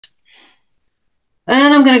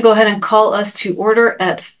And I'm going to go ahead and call us to order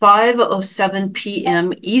at 5:07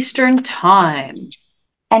 p.m. Eastern Time.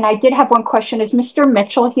 And I did have one question. Is Mr.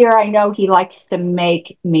 Mitchell here? I know he likes to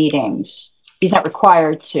make meetings. He's not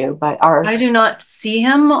required to, but I do not see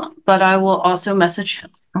him, but I will also message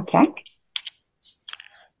him. Okay.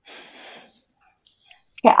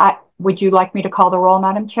 Yeah, would you like me to call the roll,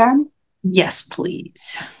 Madam Chair? Yes,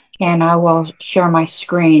 please. And I will share my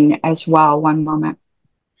screen as well. One moment.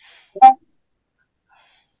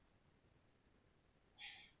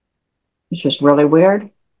 This is really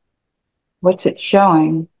weird. What's it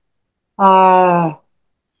showing? I'm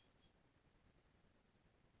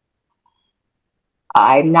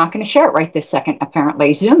not going to share it right this second,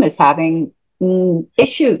 apparently. Zoom is having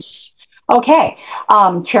issues. Okay.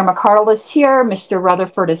 Chair McCardle is here. Mr.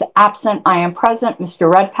 Rutherford is absent. I am present. Mr.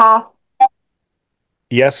 Redpath?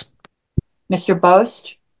 Yes. Mr.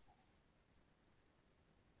 Boast?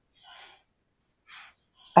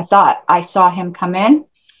 I thought I saw him come in.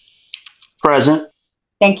 Present.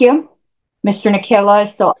 Thank you. Mr. Nikila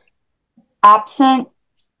is still absent.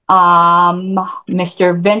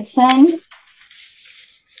 Mr. Vinson?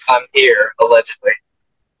 I'm here, allegedly.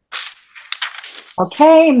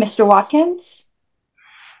 Okay. Mr. Watkins?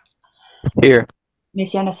 Here.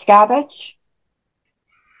 Ms. Yanuskavich?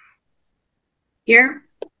 Here.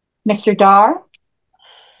 Mr. Dar?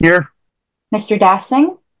 Here. Mr.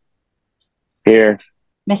 Dassing? Here.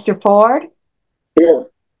 Mr. Ford? Here.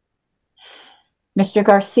 Mr.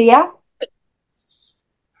 Garcia?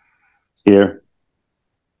 Here.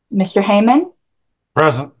 Mr. Heyman?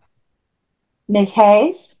 Present. Ms.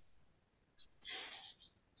 Hayes?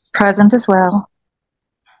 Present as well.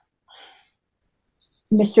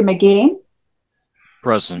 Mr. McGee?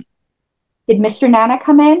 Present. Did Mr. Nana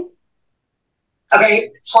come in?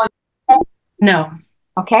 Okay, No.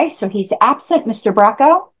 Okay, so he's absent. Mr.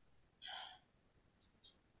 Bracco?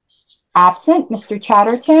 Absent. Mr.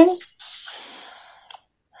 Chatterton?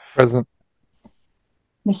 Present.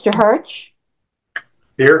 Mr. Hirsch?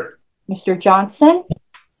 Here. Mr. Johnson?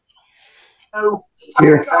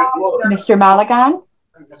 Here. Mr. Maligan?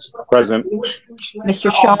 Present.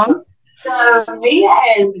 Mr. Sean? so me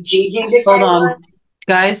and Gigi. Hold on.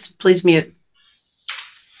 Guys, please mute.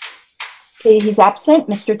 Okay, he's absent.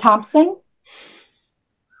 Mr. Thompson?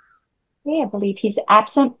 Okay, I believe he's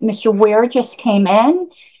absent. Mr. Ware just came in.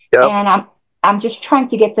 Yep. And I'm just trying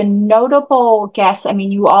to get the notable guests. I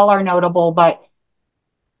mean, you all are notable, but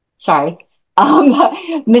sorry.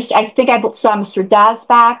 I think I saw Mr.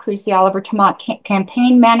 Dasbach, who's the Oliver Tomont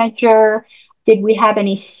campaign manager. Did we have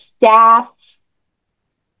any staff?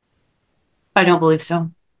 I don't believe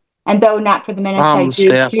so. And though not for the minutes, I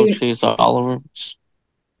staff of Chase Oliver.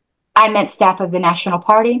 I meant staff of the National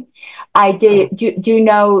Party. I do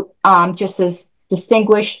know, just as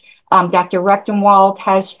distinguished, Dr. Rechtenwald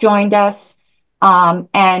has joined us.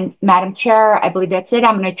 And Madam Chair, I believe that's it.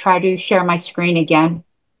 I'm going to try to share my screen again.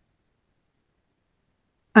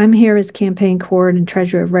 I'm here as campaign coordinator and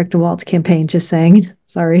treasurer of Rechtenwald's campaign, just saying.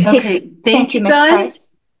 Sorry. Okay, thank you Ms. guys.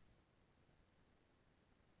 Price.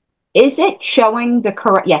 Is it showing the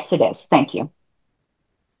correct? Yes, it is. Thank you.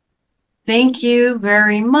 Thank you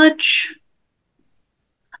very much.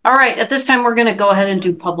 All right, at this time, we're going to go ahead and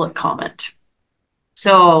do public comment.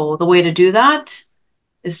 So the way to do that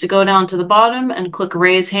is to go down to the bottom and click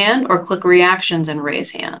raise hand or click reactions and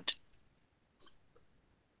raise hand.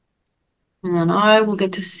 And I will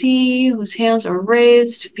get to see whose hands are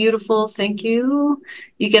raised. Beautiful, thank you.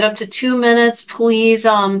 You get up to 2 minutes. Please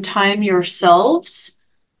time yourselves.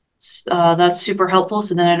 That's super helpful,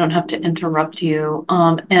 so then I don't have to interrupt you.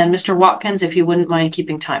 And Mr. Watkins, if you wouldn't mind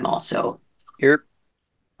keeping time also. Here.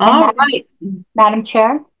 All right. Madam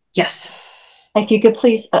Chair? Yes. If you could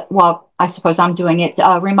please, well, I suppose I'm doing it.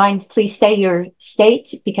 Please say your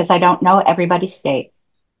state, because I don't know everybody's state.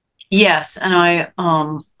 Yes, and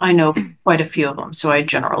I know quite a few of them, so I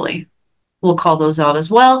generally will call those out as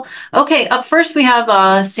well. Okay, up first we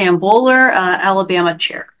have Sam Bowler, Alabama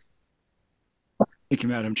chair. Thank you,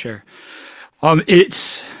 Madam Chair.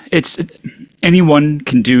 It's anyone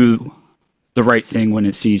can do the right thing when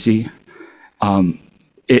it's easy.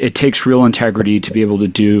 It takes real integrity to be able to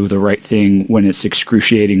do the right thing when it's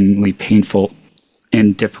excruciatingly painful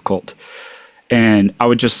and difficult. And I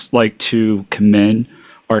would just like to commend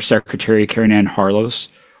our Secretary, Karen Ann Harlos,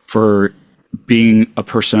 for being a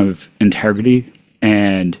person of integrity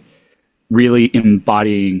and really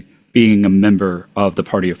embodying being a member of the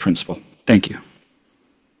party of principle. Thank you.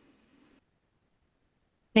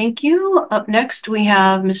 Thank you. Up next, we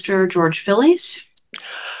have Mr. George Phillies.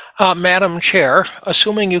 Madam Chair,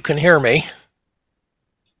 assuming you can hear me.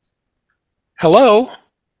 Hello?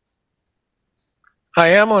 I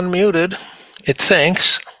am unmuted, it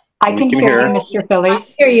thinks. I can hear you, Mr.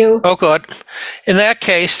 Phillies. Hear you. Oh, good. In that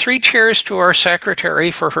case, 3 cheers to our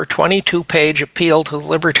secretary for her 22-page appeal to the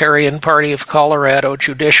Libertarian Party of Colorado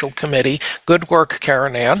Judicial Committee. Good work,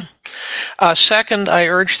 Karen Ann. Second, I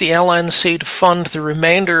urge the LNC to fund the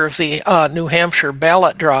remainder of the New Hampshire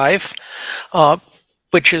ballot drive,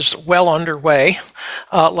 which is well underway,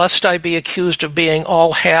 lest I be accused of being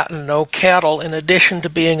all hat and no cattle. In addition to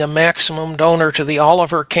being a maximum donor to the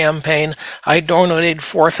Oliver campaign, I donated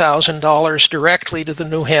 $4,000 directly to the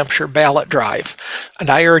New Hampshire ballot drive, and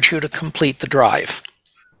I urge you to complete the drive.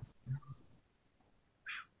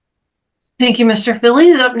 Thank you, Mr.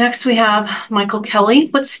 Phillies. Up next, we have Michael Kelly.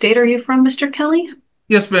 What state are you from, Mr. Kelly?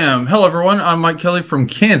 Yes, ma'am. Hello, everyone. I'm Mike Kelly from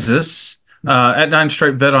Kansas, at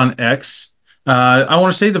 9Stripe Vet on X. I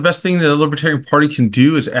want to say the best thing that the Libertarian Party can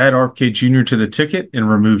do is add RFK Jr. to the ticket and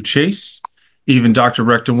remove Chase. Even Dr.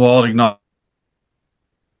 Rechtenwald acknowledged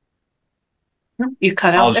You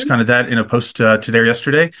cut out there. kind of that in a post today or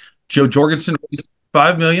yesterday. Joe Jorgensen raised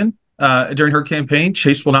 $5 million during her campaign.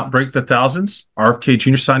 Chase will not break the thousands. RFK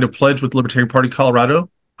Jr. signed a pledge with Libertarian Party Colorado,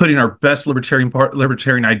 putting our best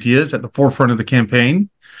libertarian ideas at the forefront of the campaign.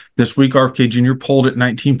 This week, RFK Jr. polled at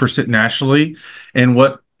 19% nationally, and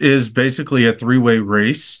what is basically a 3-way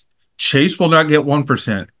race. Chase will not get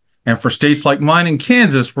 1%. And for states like mine in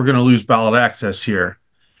Kansas, we're going to lose ballot access here.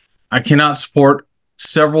 I cannot support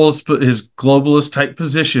several of his globalist type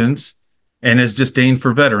positions and his disdain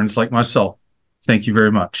for veterans like myself. Thank you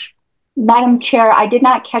very much. Madam Chair, I did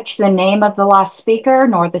not catch the name of the last speaker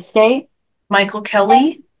nor the state. Michael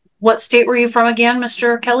Kelly. What state were you from again,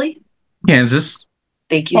 Mr. Kelly? Kansas.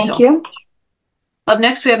 Thank you. Thank you. Up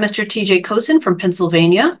next, we have Mr. TJ Kosin from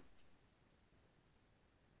Pennsylvania.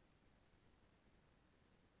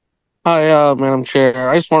 Hi, Madam Chair.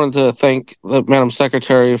 I just wanted to thank the Madam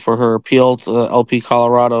Secretary for her appeal to the LP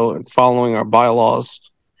Colorado and following our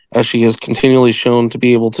bylaws, as she has continually shown to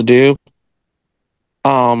be able to do.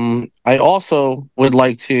 I also would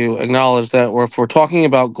like to acknowledge that if we're talking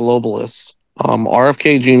about globalists,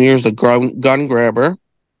 RFK Jr. is a gun grabber.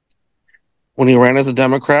 When he ran as a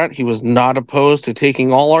Democrat, he was not opposed to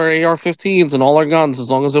taking all our AR-15s and all our guns as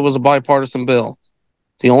long as it was a bipartisan bill.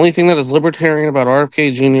 The only thing that is libertarian about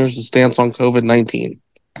RFK Jr. is his stance on COVID-19.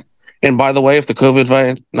 And by the way, if the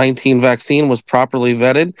COVID-19 vaccine was properly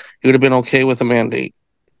vetted, he would have been okay with a mandate.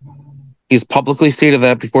 He's publicly stated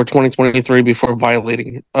that before 2023, before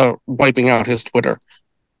wiping out his Twitter.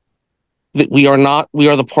 We are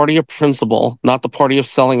the party of principle, not the party of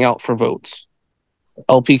selling out for votes.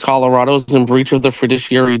 LP Colorado is in breach of their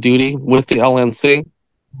fiduciary duty with the LNC,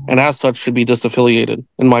 and as such should be disaffiliated,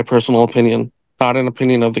 in my personal opinion, not an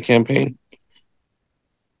opinion of the campaign.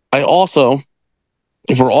 If we're also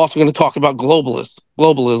going to talk about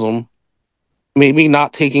globalism, maybe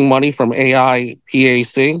not taking money from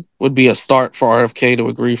AIPAC would be a start for RFK to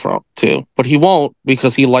agree to, but he won't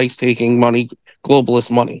because he likes taking globalist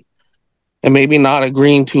money. And maybe not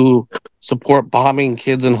agreeing to support bombing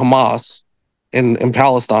kids in Hamas in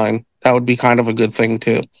Palestine, that would be kind of a good thing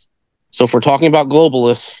too. So if we're talking about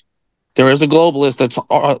globalists, there is a globalist that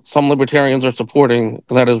some libertarians are supporting,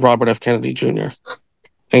 and that is Robert F. Kennedy Jr.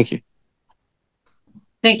 Thank you.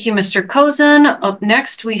 Thank you, Mr. Kosin. Up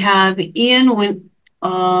next, we have Ian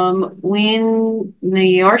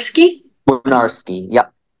Winiarski. Winiarski,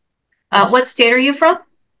 yep. What state are you from?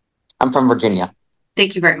 I'm from Virginia.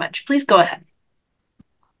 Thank you very much. Please go ahead.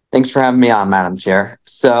 Thanks for having me on, Madam Chair.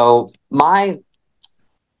 So my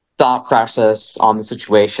thought process on the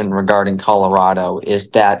situation regarding Colorado is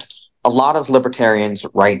that a lot of libertarians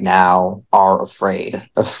right now are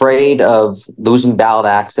afraid of losing ballot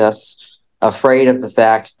access, afraid of the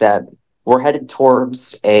fact that we're headed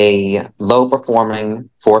towards a low-performing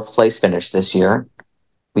fourth-place finish this year.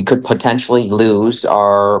 We could potentially lose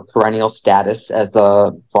our perennial status as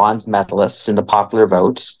the bronze medalists in the popular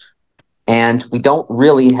vote. And we don't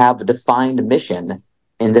really have a defined mission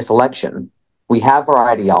in this election. We have our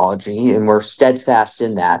ideology and we're steadfast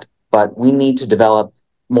in that, but we need to develop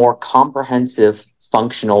more comprehensive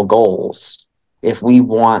functional goals if we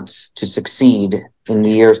want to succeed in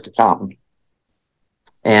the years to come.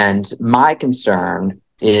 And my concern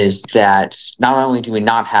is that not only do we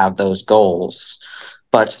not have those goals,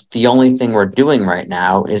 but the only thing we're doing right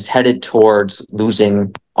now is headed towards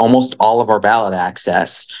losing almost all of our ballot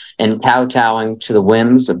access and kowtowing to the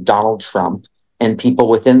whims of Donald Trump and people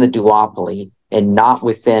within the duopoly and not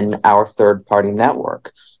within our third-party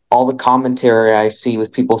network. All the commentary I see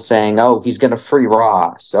with people saying, oh, he's going to free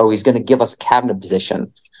Ross, oh, he's going to give us a cabinet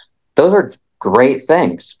position. Those are great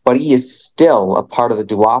things, but he is still a part of the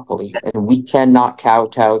duopoly, and we cannot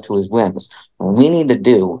kowtow to his whims. we need to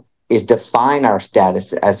do is define our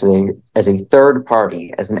status as a third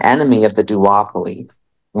party, as an enemy of the duopoly.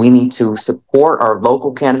 We need to support our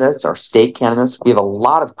local candidates, our state candidates. We have a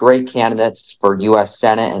lot of great candidates for U.S.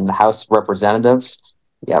 Senate and the House of Representatives.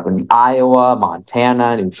 We have in Iowa,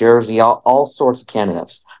 Montana, New Jersey, all sorts of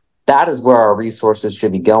candidates. That is where our resources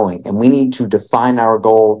should be going. And we need to define our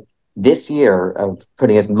goal this year of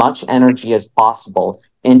putting as much energy as possible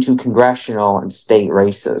into congressional and state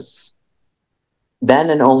races.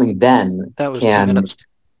 Then and only then That was 2 can... minutes.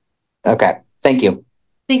 Okay, thank you.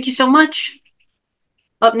 Thank you so much.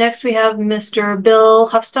 Up next, we have Mr. Bill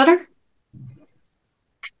Hufstadter.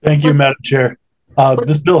 Thank you, Madam Chair.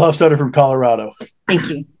 This is Bill Hufstadter from Colorado. Thank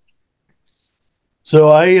you. So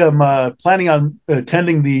I am planning on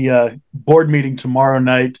attending the board meeting tomorrow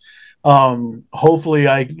night. Hopefully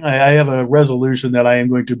I have a resolution that I am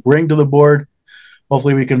going to bring to the board.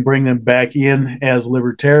 Hopefully we can bring them back in as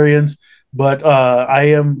libertarians. But I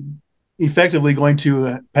am effectively going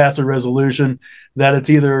to pass a resolution that it's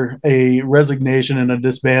either a resignation and a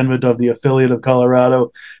disbandment of the affiliate of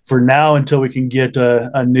Colorado for now until we can get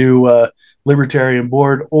a new libertarian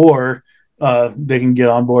board, or they can get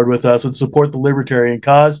on board with us and support the libertarian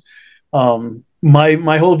cause.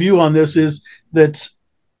 My whole view on this is that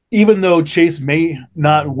even though Chase may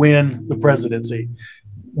not win the presidency,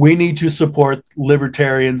 we need to support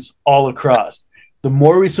libertarians all across. The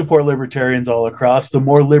more we support libertarians all across, the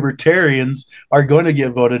more libertarians are going to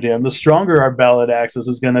get voted in, the stronger our ballot access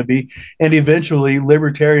is going to be, and eventually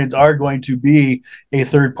libertarians are going to be a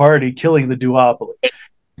third party killing the duopoly.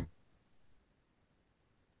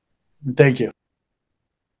 Thank you.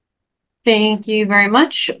 Thank you very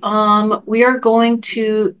much. We are going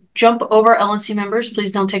to jump over LNC members.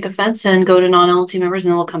 Please don't take offense and go to non-LNC members,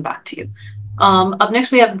 and then we'll come back to you. Up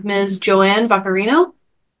next, we have Ms. Joanne Vaccarino.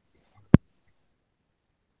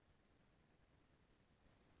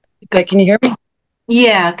 Okay, can you hear me?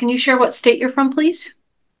 Yeah. Can you share what state you're from, please?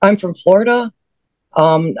 I'm from Florida.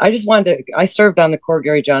 I served on the Core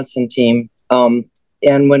Gary Johnson team.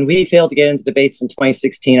 And when we failed to get into debates in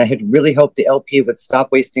 2016, I had really hoped the LP would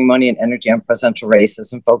stop wasting money and energy on presidential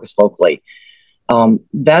races and focus locally.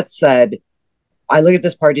 That said, I look at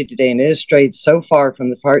this party today and it has strayed so far from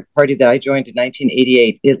the party that I joined in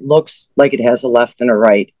 1988. It looks like it has a left and a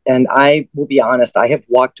right. And I will be honest, I have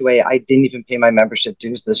walked away. I didn't even pay my membership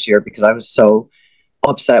dues this year because I was so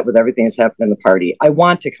upset with everything that's happened in the party. I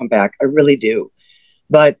want to come back. I really do.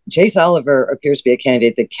 But Chase Oliver appears to be a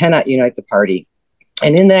candidate that cannot unite the party.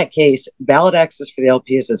 And in that case, ballot access for the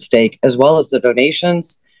LP is at stake, as well as the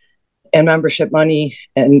donations and membership money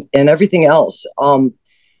and everything else.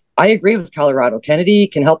 I agree with Colorado. Kennedy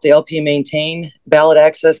can help the LP maintain ballot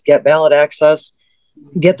access, get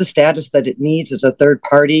the status that it needs as a third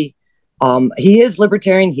party. He is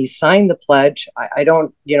libertarian. He signed the pledge. I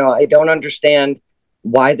don't understand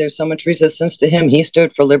why there's so much resistance to him. He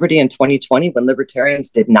stood for liberty in 2020 when libertarians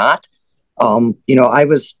did not. I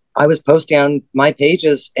was posting on my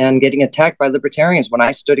pages and getting attacked by libertarians when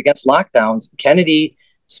I stood against lockdowns. Kennedy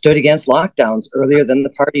stood against lockdowns earlier than the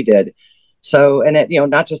party did. So, and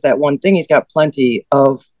not just that one thing, he's got plenty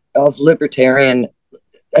of enough libertarian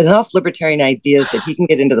ideas that he can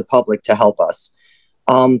get into the public to help us.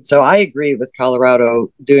 So I agree with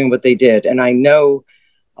Colorado doing what they did. And I know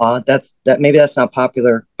that maybe that's not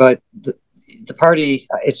popular, but the party,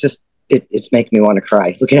 it's making me want to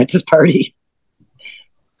cry looking at this party.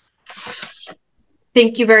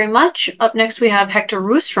 Thank you very much. Up next, we have Hector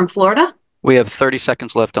Roos from Florida. We have 30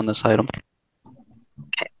 seconds left on this item.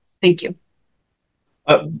 Okay, thank you.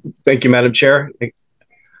 Thank you, Madam Chair.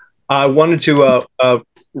 I wanted to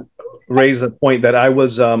raise a point that I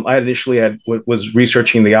was was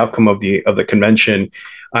researching the outcome of the convention,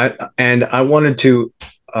 and I wanted to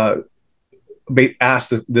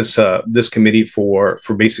ask this committee for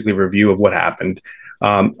basically review of what happened.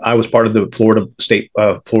 I was part of the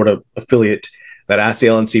Florida affiliate that asked the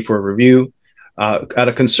LNC for a review out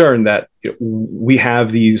of concern that we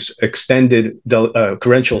have these extended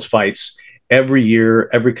credentials fights every year,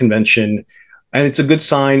 every convention, and it's a good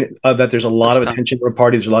sign that there's a lot of attention to the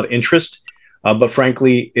party. There's a lot of interest, but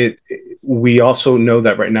frankly, we also know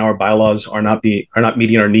that right now our bylaws are not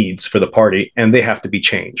meeting our needs for the party, and they have to be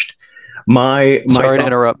changed. Sorry to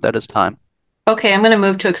interrupt. That is time. Okay, I'm going to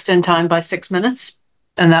move to extend time by 6 minutes,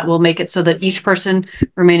 and that will make it so that each person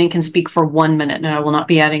remaining can speak for 1 minute, and I will not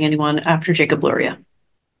be adding anyone after Jacob Luria.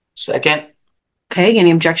 Second. Okay,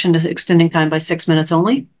 any objection to extending time by 6 minutes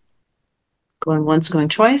only? Going once, going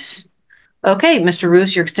twice. Okay, Mr.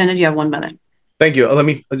 Roos, you're extended. You have 1 minute. Thank you. Let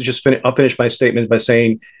me just finish. I'll finish my statement by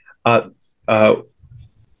saying that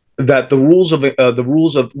the rules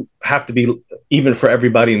of have to be even for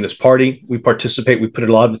everybody in this party. We participate. We put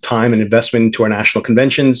a lot of time and investment into our national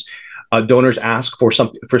conventions. Donors ask for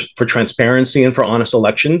for transparency and for honest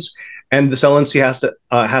elections, and this LNC has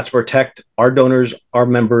to protect our donors, our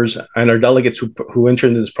members, and our delegates who enter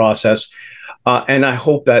into this process. And I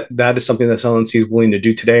hope that is something that LNC is willing to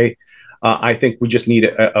do today. I think we just need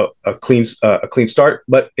a clean start.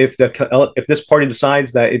 But if this party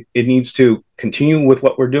decides that it needs to continue with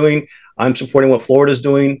what we're doing, I'm supporting what Florida is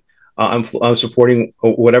doing. I'm supporting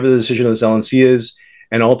whatever the decision of this LNC is,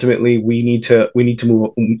 and ultimately we need to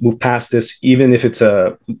move past this, even if it's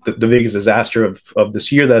the biggest disaster of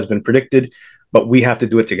this year that has been predicted. But we have to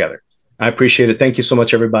do it together. I appreciate it. Thank you so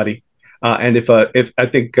much, everybody. And if I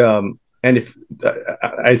think if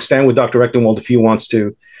I stand with Dr. Rechtenwald if he wants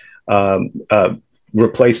to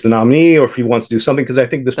replace the nominee or if he wants to do something, because I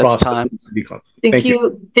think this process needs to be clear. Thank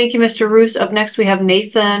you, Mr. Roos. Up next, we have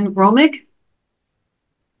Nathan Romig.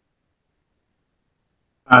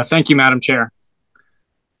 Thank you, Madam Chair.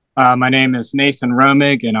 My name is Nathan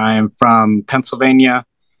Romig, and I am from Pennsylvania.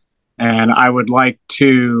 And I would like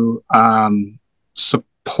to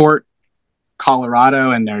support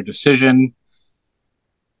Colorado and their decision.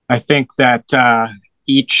 I think that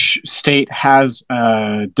each state has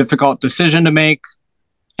a difficult decision to make.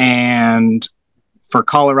 And for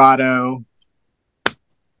Colorado,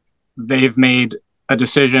 they've made a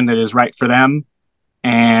decision that is right for them.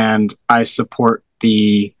 And I support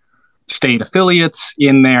the state affiliates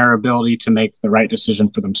in their ability to make the right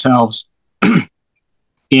decision for themselves.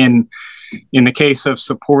 In the case of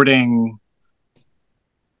supporting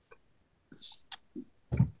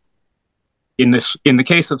in the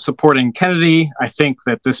case of supporting Kennedy, I think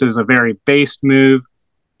that this is a very based move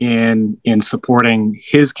in supporting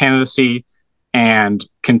his candidacy and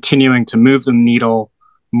continuing to move the needle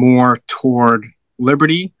more toward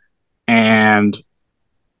liberty. And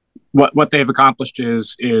what they've accomplished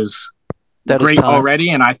is great already,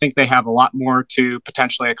 and I think they have a lot more to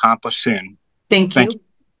potentially accomplish soon. Thank you.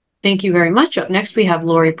 Thank you very much. Up next, we have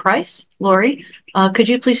Lori Price. Lori, could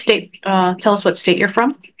you please tell us what state you're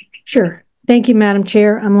from? Sure. Thank you, Madam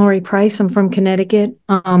Chair. I'm Lori Price. I'm from Connecticut.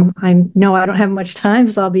 I know I don't have much time,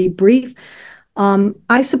 so I'll be brief.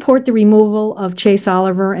 I support the removal of Chase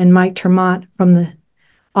Oliver and Mike Termott from the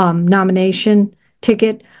nomination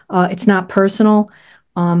ticket. It's not personal.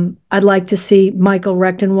 I'd like to see Michael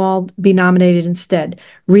Rechtenwald be nominated instead.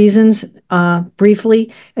 Reasons,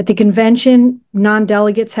 briefly, at the convention,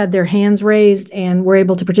 non-delegates had their hands raised and were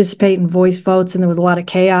able to participate in voice votes, and there was a lot of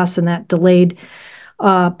chaos, and that delayed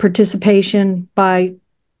participation by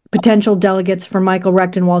potential delegates for Michael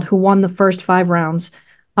Rechtenwald, who won the first 5 rounds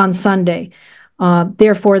on Sunday.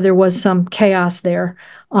 Therefore, there was some chaos there.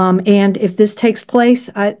 And if this takes place,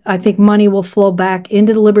 I think money will flow back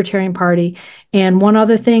into the Libertarian Party. And one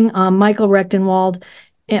other thing, Michael Rechtenwald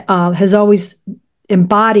has always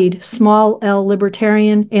embodied small L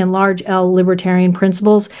libertarian and large L libertarian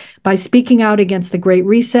principles by speaking out against the Great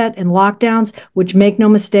Reset and lockdowns, which, make no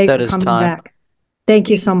mistake, are coming back. Thank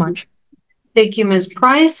you so much. Thank you, Ms.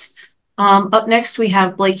 Price. Up next, we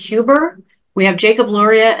have Blake Huber. We have Jacob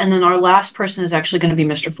Luria, and then our last person is actually going to be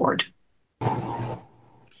Mr. Ford.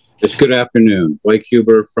 Yes, good afternoon. Blake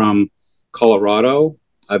Huber from Colorado.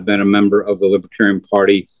 I've been a member of the Libertarian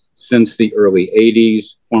Party since the early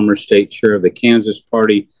 80s, former state chair of the Kansas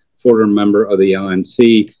Party, former member of the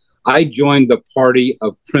LNC. I joined the party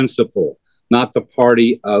of principle, not the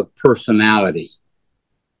party of personality.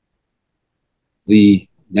 The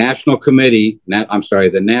National Convention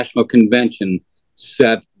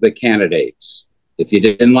set the candidates. If you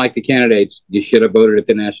didn't like the candidates, you should have voted at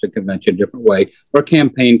the National Convention a different way or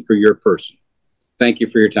campaigned for your person. Thank you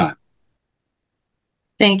for your time.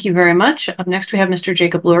 Thank you very much. Up next, we have Mr.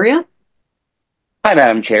 Jacob Luria. Hi,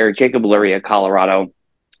 Madam Chair. Jacob Luria, Colorado.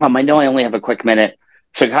 I know I only have a quick minute,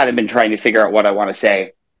 so I've kind of been trying to figure out what I want to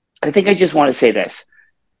say. I think I just want to say this.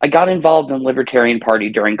 I got involved in the Libertarian Party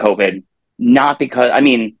during COVID, not because,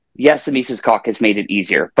 yes, the Mises Caucus made it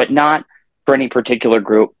easier, but not for any particular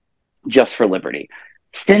group, just for liberty.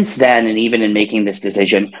 Since then, and even in making this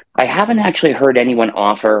decision, I haven't actually heard anyone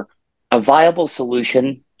offer a viable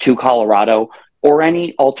solution to Colorado or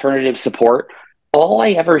any alternative support. All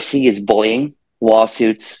I ever see is bullying,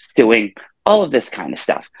 lawsuits, suing, all of this kind of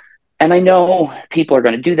stuff. And I know people are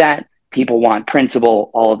going to do that. People want principle,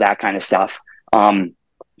 all of that kind of stuff.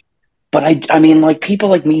 But I mean, like, people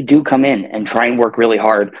like me do come in and try and work really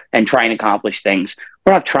hard and try and accomplish things.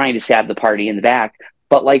 We're not trying to stab the party in the back,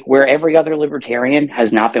 but like where every other libertarian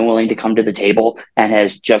has not been willing to come to the table and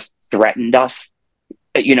has just threatened us,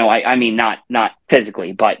 I mean, not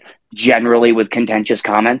physically, but generally with contentious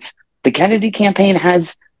comments, the Kennedy campaign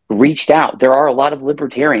has reached out. There are a lot of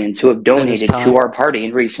libertarians who have donated to our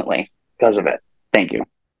party recently because of it. Thank you.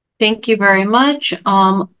 Thank you very much.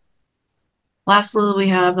 Lastly, we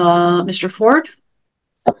have Mr. Ford.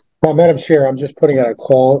 Madam Chair, I'm just putting out a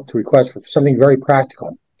call to request for something very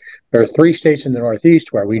practical. There are 3 states in the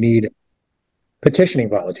Northeast where we need petitioning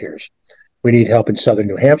volunteers. We need help in Southern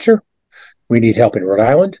New Hampshire, we need help in Rhode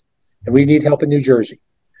Island, and we need help in New Jersey.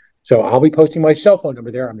 So I'll be posting my cell phone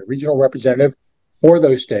number there. I'm the regional representative for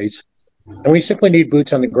those states, and we simply need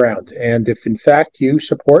boots on the ground. And if in fact you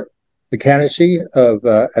support the candidacy of,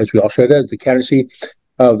 as we all should, as the candidacy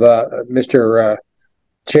of Mr.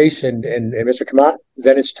 Chase and Mr. Kamat,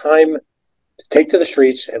 then it's time to take to the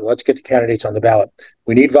streets and let's get the candidates on the ballot.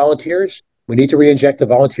 We need volunteers. We need to re-inject the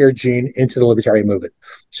volunteer gene into the libertarian movement.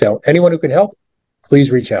 So anyone who can help,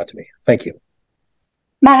 please reach out to me. Thank you.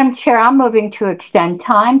 Madam Chair, I'm moving to extend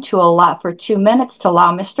time to allow for 2 minutes to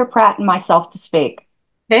allow Mr. Pratt and myself to speak.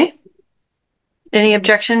 Okay. Any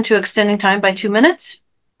objection to extending time by 2 minutes?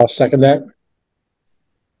 I'll second that.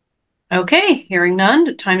 Okay, hearing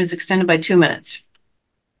none, time is extended by 2 minutes.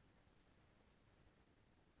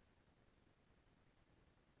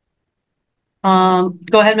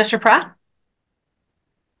 Go ahead, Mr. Pratt.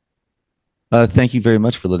 Thank you very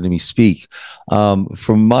much for letting me speak.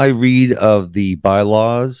 From my read of the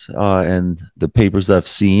bylaws and the papers I've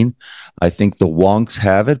seen, I think the wonks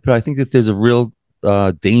have it, but I think that there's a real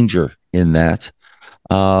danger in that.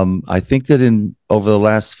 I think that over the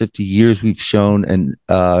last 50 years, we've shown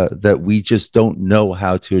that we just don't know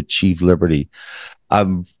how to achieve liberty.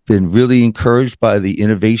 I've been really encouraged by the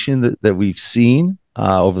innovation that we've seen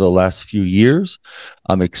over the last few years.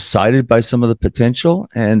 I'm excited by some of the potential,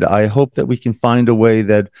 and I hope that we can find a way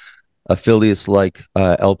that affiliates like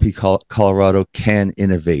LP Colorado can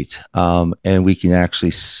innovate, and we can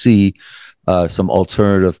actually see some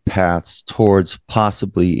alternative paths towards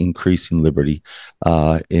possibly increasing liberty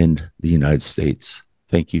in the United States.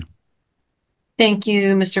 Thank you. Thank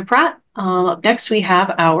you, Mr. Pratt. Up next, we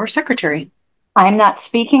have our secretary. I am not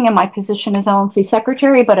speaking in my position as LNC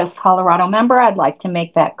secretary, but as Colorado member, I'd like to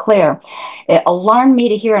make that clear. It alarmed me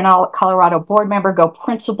to hear an Colorado board member go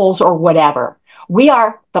principles or whatever. We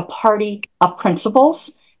are the party of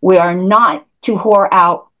principles. We are not to whore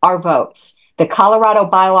out our votes. The Colorado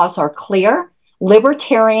bylaws are clear.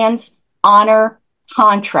 Libertarians honor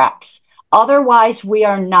contracts. Otherwise, we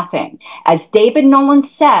are nothing. As David Nolan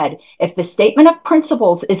said, if the statement of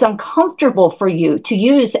principles is uncomfortable for you to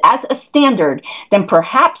use as a standard, then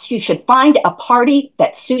perhaps you should find a party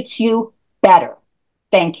that suits you better.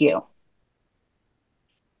 Thank you.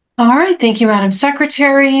 All right. Thank you, Madam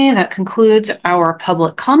Secretary. That concludes our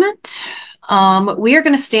public comment. We are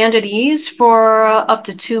going to stand at ease for up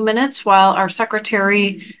to 2 minutes while our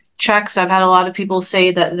secretary checks. I've had a lot of people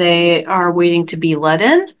say that they are waiting to be let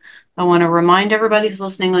in. I want to remind everybody who's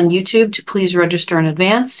listening on YouTube to please register in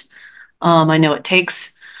advance. I know it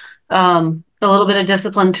takes a little bit of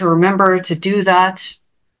discipline to remember to do that,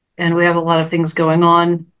 and we have a lot of things going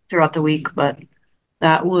on throughout the week, but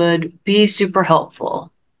that would be super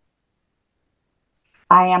helpful.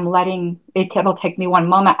 I am letting it, it'll take me 1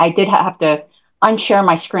 moment. I did have to unshare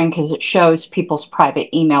my screen because it shows people's private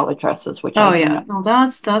email addresses, which oh yeah, no,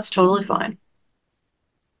 that's totally fine.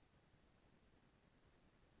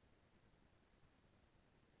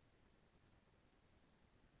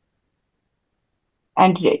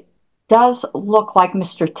 And it does look like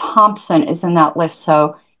Mr. Thompson is in that list,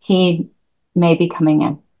 so he may be coming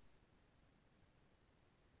in.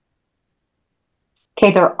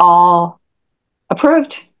 Okay, they're all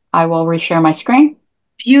approved. I will reshare my screen.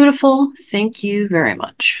 Beautiful. Thank you very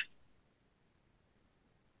much.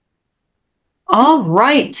 All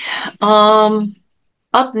right.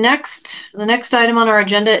 Up next, the next item on our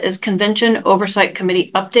agenda is Convention Oversight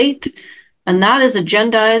Committee update, and that is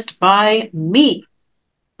agendized by me.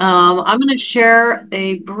 I'm going to share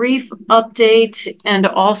a brief update and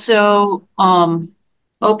also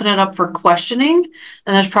open it up for questioning.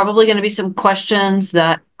 And there's probably going to be some questions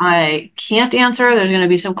that I can't answer. There's going to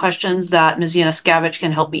be some questions that Ms. Yanuskavich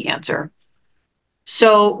can help me answer.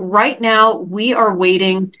 So right now we are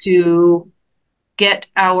waiting to get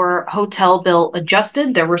our hotel bill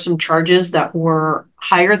adjusted. There were some charges that were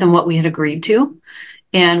higher than what we had agreed to,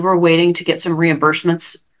 and we're waiting to get some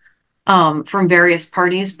reimbursements from various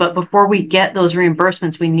parties. But before we get those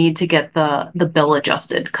reimbursements, we need to get the bill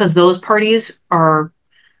adjusted, because those parties are,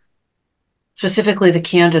 specifically the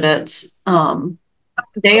candidates,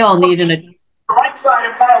 they all need an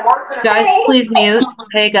guys, please mute.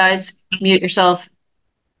 Hey guys, mute yourself.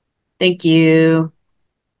 Thank you.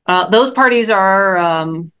 Those parties are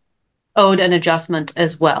owed an adjustment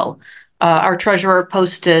as well. our treasurer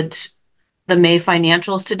posted the May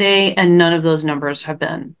financials today, and none of those numbers have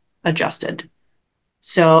been adjusted.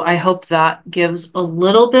 So I hope that gives a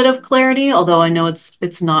little bit of clarity, although I know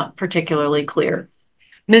it's not particularly clear.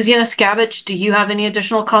 Ms. Yanuskavich, do you have any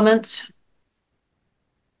additional comments?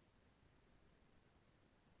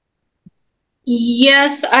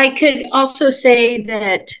 Yes, I could also say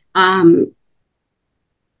that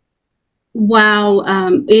while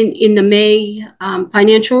in the May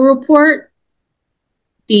financial report,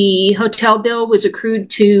 the hotel bill was accrued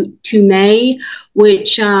to May,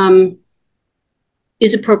 which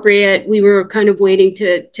is appropriate. We were kind of waiting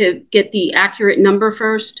to get the accurate number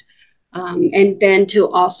first, and then to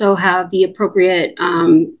also have the appropriate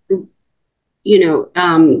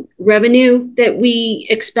revenue that we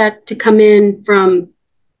expect to come in from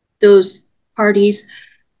those parties.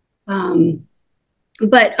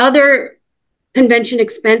 But other convention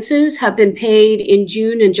expenses have been paid in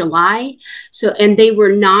June and July. And they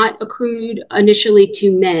were not accrued initially to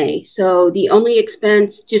May. So the only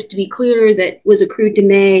expense, just to be clear, that was accrued to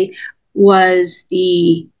May was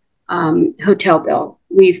the hotel bill.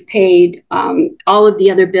 We've paid all of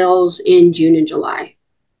the other bills in June and July.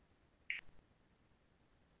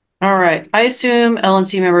 All right. I assume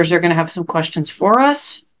LNC members are going to have some questions for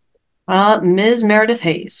us. Ms. Meredith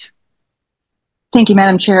Hayes. Thank you,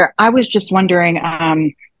 Madam Chair. I was just wondering,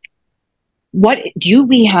 what do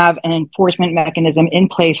we have an enforcement mechanism in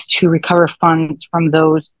place to recover funds from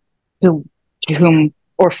those from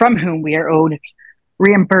whom we are owed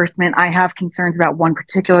reimbursement? I have concerns about one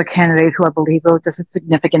particular candidate who I believe owes us a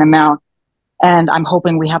significant amount, and I'm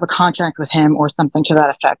hoping we have a contract with him or something to that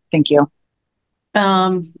effect. Thank you.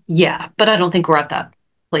 Yeah, but I don't think we're at that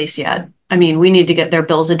place yet. I mean, we need to get their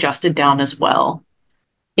bills adjusted down as well.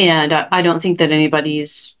 And I don't think that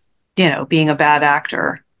anybody's, being a bad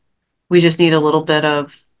actor. We just need a little bit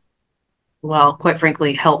of, well, quite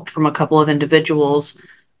frankly, help from a couple of individuals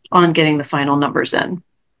on getting the final numbers in.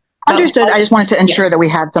 Understood. I just wanted to ensure that we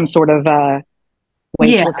had some sort of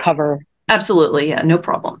way to recover. Absolutely. Yeah, no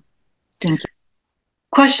problem. Thank you.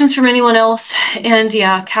 Questions from anyone else? And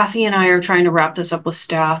yeah, Kathy and I are trying to wrap this up with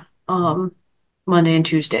staff Monday and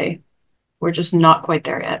Tuesday. We're just not quite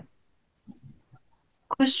there yet.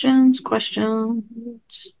 Questions?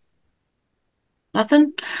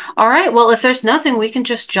 Nothing? All right. Well, if there's nothing, we can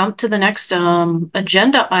just jump to the next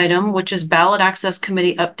agenda item, which is Ballot Access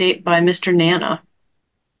Committee update by Mr. Nana.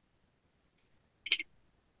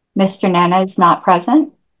 Mr. Nana is not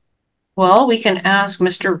present. Well, we can ask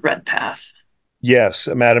Mr. Redpath. Yes,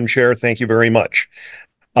 Madam Chair, thank you very much.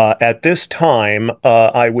 At this time,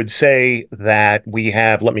 I would say that we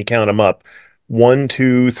have, let me count them up, 1,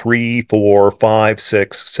 2, 3, 4, 5,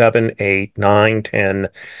 6, 7, 8, 9, 10,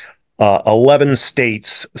 11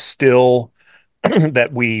 states still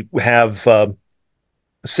that we have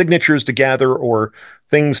signatures to gather or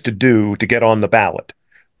things to do to get on the ballot.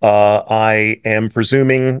 I am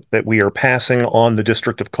presuming that we are passing on the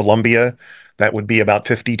District of Columbia. That would be about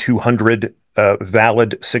 5,200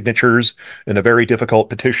 valid signatures in a very difficult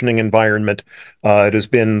petitioning environment. It has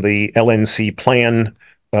been the LNC plan,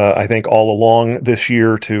 I think, all along this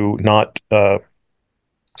year to not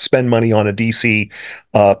spend money on a DC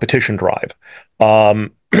petition drive.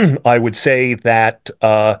 I would say that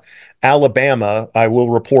Alabama, I will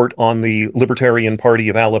report on the Libertarian Party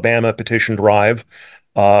of Alabama petition drive.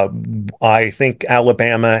 I think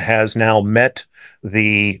Alabama has now met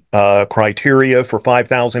the criteria for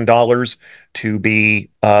 $5,000 to be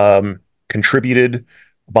contributed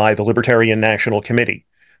by the Libertarian National Committee.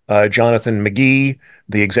 Jonathan McGee,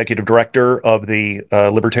 the executive director of the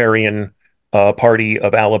Libertarian Party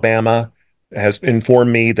of Alabama, has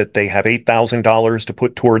informed me that they have $8,000 to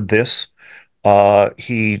put toward this.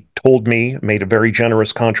 He told me, made a very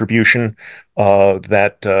generous contribution,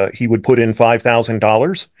 that he would put in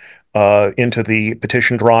 $5,000 into the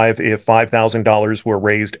petition drive if $5,000 were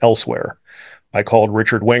raised elsewhere. I called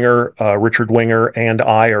Richard Winger. Richard Winger and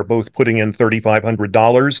I are both putting in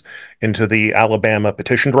 $3,500 into the Alabama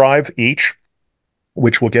petition drive each,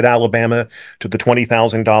 which will get Alabama to the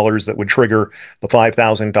 $20,000 that would trigger the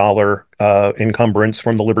 $5,000 encumbrance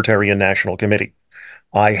from the Libertarian National Committee.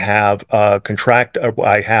 I have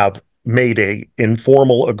I have made a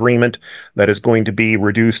informal agreement that is going to be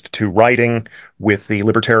reduced to writing with the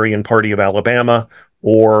Libertarian Party of Alabama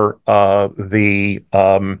or the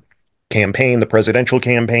campaign, the presidential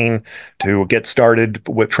campaign, to get started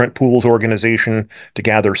with Trent Poole's organization to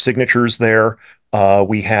gather signatures there.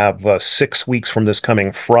 We have 6 weeks from this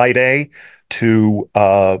coming Friday to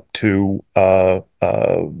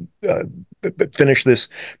finish this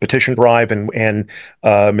petition drive, and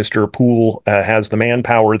Mr. Poole has the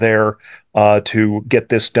manpower there to get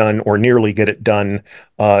this done or nearly get it done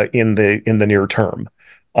in the near term.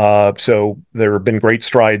 So there have been great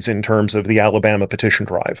strides in terms of the Alabama petition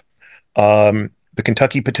drive. The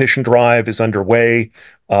Kentucky petition drive is underway.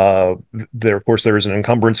 There, of course, there is an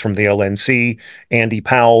encumbrance from the LNC. Andy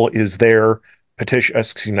Powell is there.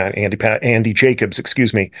 Not Andy Jacobs,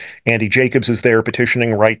 excuse me. Andy Jacobs is there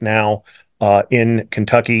petitioning right now in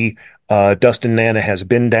Kentucky. Dustin Nana has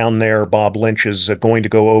been down there. Bob Lynch is going to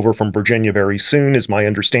go over from Virginia very soon, is my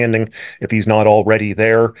understanding, if he's not already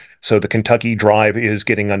there. So the Kentucky drive is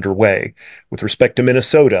getting underway. With respect to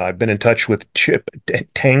Minnesota, I've been in touch with Chip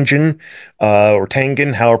Tangin, or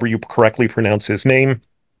Tangen, however you correctly pronounce his name.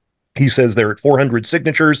 He says they're at 400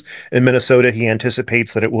 signatures in Minnesota. He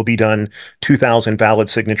anticipates that it will be done 2,000 valid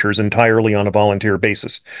signatures entirely on a volunteer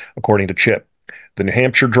basis, according to Chip. The New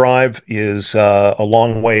Hampshire drive is a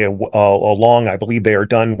long way along. I believe they are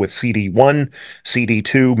done with CD1.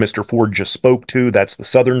 CD2, Mr. Ford just spoke to. That's the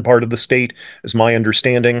southern part of the state, is my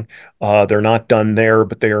understanding. They're not done there,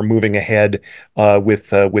 but they are moving ahead with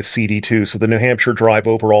CD2. So the New Hampshire drive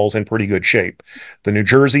overall is in pretty good shape. The New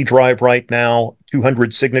Jersey drive right now,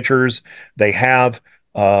 200 signatures they have.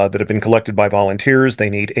 That have been collected by volunteers. They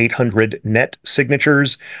need 800 net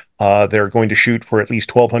signatures. They're going to shoot for at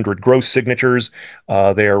least 1,200 gross signatures.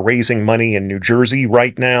 They are raising money in New Jersey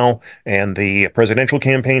right now, and the presidential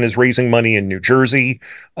campaign is raising money in New Jersey.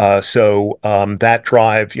 So that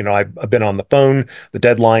drive, I've been on the phone. The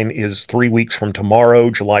deadline is 3 weeks from tomorrow,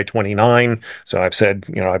 July 29. So I've said,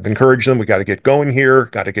 I've encouraged them. We got to get going here.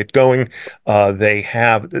 Got to get going. They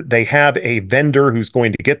have a vendor who's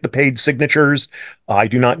going to get the paid signatures. I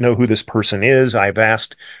do not know who this person is. I've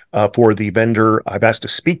asked for the vendor. I've asked to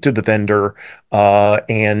speak to the vendor, but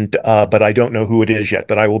I don't know who it is yet.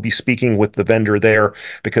 But I will be speaking with the vendor there,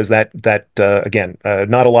 because again,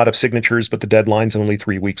 not a lot of signatures, but the deadline's only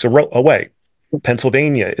 3 weeks away.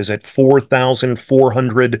 Pennsylvania is at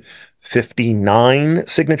 4,459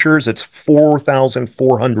 signatures. It's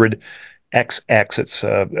 4,400 XX. It's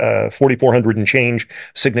 4,400 and change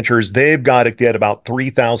signatures. They've got to get about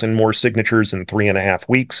 3,000 more signatures in 3.5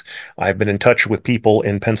 weeks. I've been in touch with people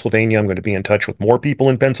in Pennsylvania. I'm going to be in touch with more people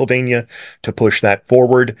in Pennsylvania to push that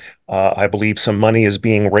forward. I believe some money is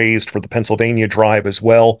being raised for the Pennsylvania drive as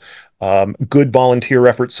well. Good volunteer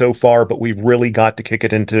effort so far, but we've really got to kick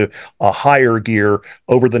it into a higher gear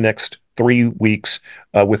over the next 3 weeks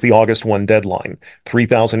with the August 1 deadline.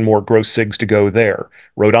 3,000 more gross SIGs to go there.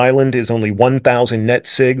 Rhode Island is only 1,000 net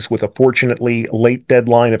SIGs with a fortunately late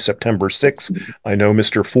deadline of September 6th. I know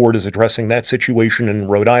Mr. Ford is addressing that situation in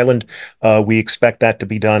Rhode Island. We expect that to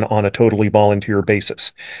be done on a totally volunteer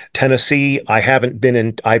basis. Tennessee, I've been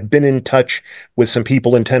in touch with some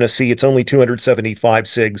people in Tennessee. It's only 275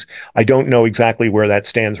 SIGs. I don't know exactly where that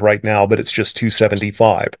stands right now, but it's just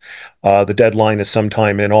 275. The deadline is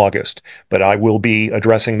sometime in August, but I will be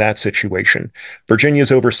addressing that situation.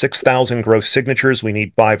 Virginia's over 6,000 gross signatures. We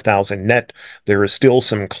need 5,000 net. There is still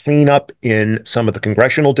some cleanup in some of the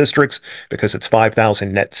congressional districts because it's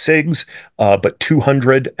 5,000 net SIGs, but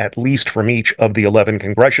 200 at least from each of the 11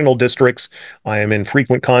 congressional districts. I am in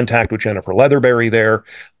frequent contact with Jennifer Leatherberry there.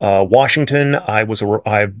 Washington,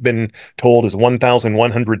 I've been told, is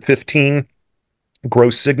 1,115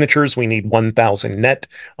 gross signatures. We need 1,000 net.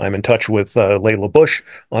 I'm in touch with Layla Bush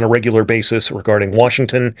on a regular basis regarding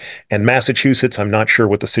Washington and Massachusetts. I'm not sure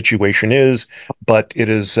what the situation is, but it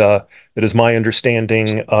is my understanding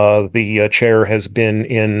the chair has been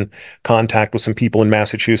in contact with some people in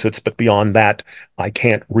Massachusetts, but beyond that, I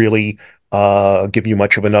can't really give you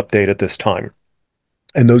much of an update at this time.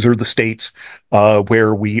 And those are the states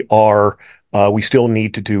where we still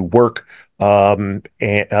need to do work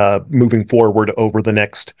moving forward over the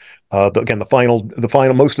next. Again, the final.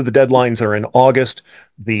 Most of the deadlines are in August.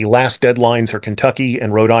 The last deadlines are Kentucky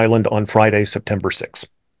and Rhode Island on Friday, September 6th.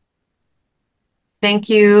 Thank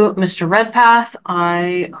you, Mr. Redpath.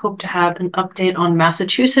 I hope to have an update on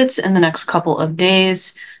Massachusetts in the next couple of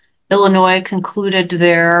days. Illinois concluded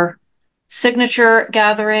their signature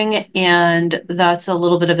gathering, and that's a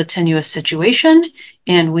little bit of a tenuous situation,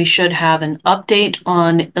 and we should have an update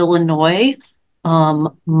on Illinois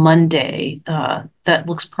Monday. That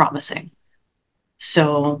looks promising.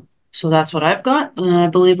 So that's what I've got, and I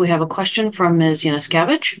believe we have a question from Ms.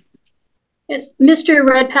 Yanuskavich. Yes, Mr.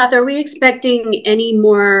 Redpath, are we expecting any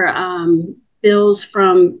more bills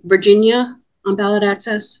from Virginia on ballot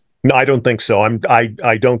access? No, I don't think so.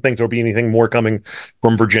 I don't think there'll be anything more coming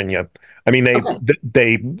from Virginia. I mean, it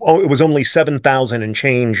was only 7,000 and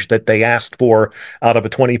change that they asked for out of a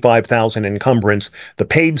 25,000 encumbrance. The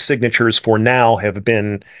paid signatures for now have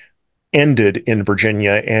been ended in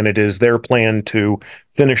Virginia, and it is their plan to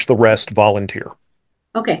finish the rest volunteer.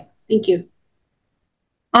 Okay, thank you.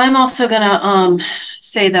 I'm also gonna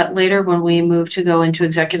say that later when we move to go into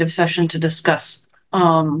executive session to discuss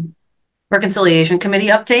Reconciliation Committee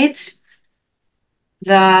updates,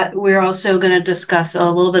 that we're also going to discuss a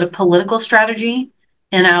little bit of political strategy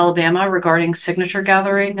in Alabama regarding signature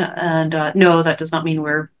gathering. And no, that does not mean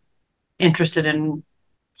we're interested in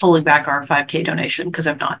pulling back our 5K donation, because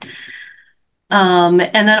I'm not. And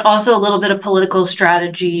then also a little bit of political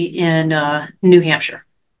strategy in New Hampshire.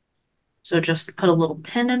 So just put a little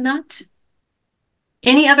pin in that.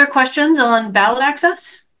 Any other questions on ballot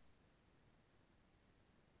access?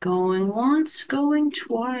 Going once, going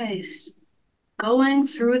twice. Going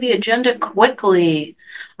through the agenda quickly.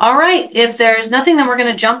 All right, if there's nothing, then we're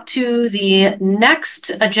going to jump to the next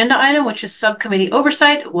agenda item, which is subcommittee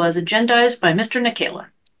oversight. It was agendized by Mr. Nikela.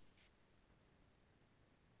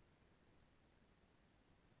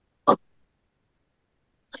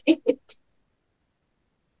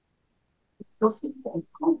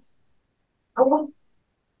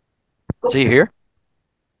 Is he here?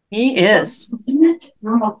 He is.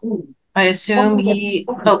 I assume he.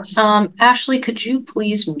 Oh, Ashley, could you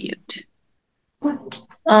please mute? Mr.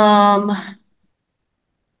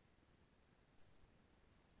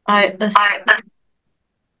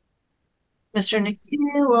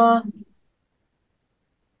 Nikela.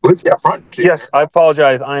 Yes, I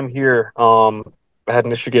apologize. I'm here. I had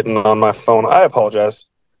an issue getting on my phone. I apologize.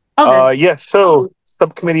 Okay. Yes, so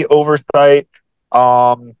subcommittee oversight.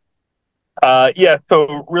 Yeah,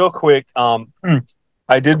 so real quick,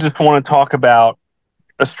 I did just want to talk about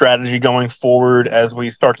a strategy going forward as we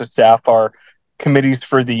start to staff our committees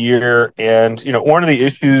for the year. And, one of the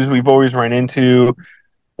issues we've always run into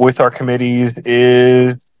with our committees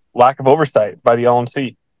is lack of oversight by the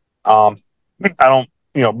LNC. I don't,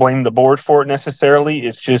 blame the board for it necessarily.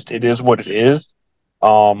 It's just, it is what it is.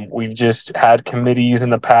 We've just had committees in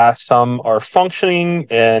the past. Some are functioning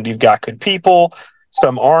and you've got good people.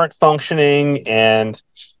 Some aren't functioning, and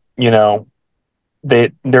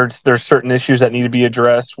there's certain issues that need to be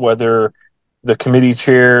addressed. Whether the committee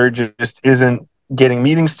chair just isn't getting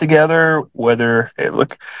meetings together, whether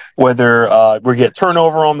we get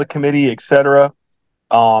turnover on the committee, etc.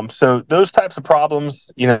 So those types of problems,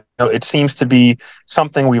 it seems to be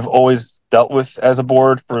something we've always dealt with as a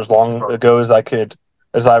board for as long ago as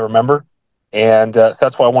I remember, and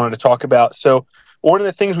that's what I wanted to talk about. So one of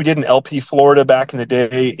the things we did in LP Florida back in the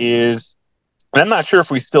day is, and I'm not sure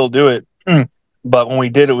if we still do it, but when we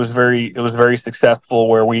did, it was very successful,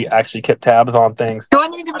 where we actually kept tabs on things. Do I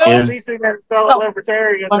need to move?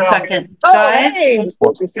 1 second.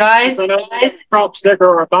 Guys. Trump sticker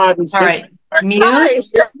or a Biden sticker. All right. Mute.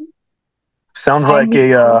 Sounds like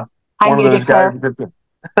one of those guys.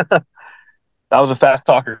 That was a fast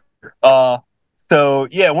talker. So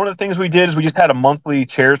yeah, one of the things we did is we just had a monthly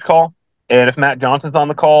chairs call. And if Matt Johnson's on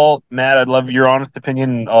the call, Matt, I'd love your honest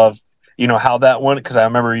opinion of, how that went, because I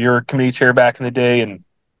remember you were committee chair back in the day, and,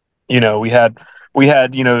 we had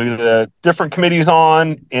the different committees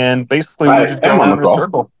on, and basically we just go around in a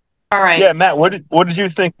circle. All right. Yeah, Matt, what did you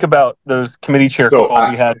think about those committee chair calls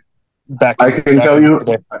we had back? I can tell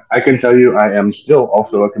you, I am still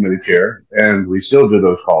also a committee chair, and we still do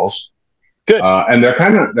those calls. Good. And they're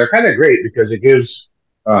kind of great, because it gives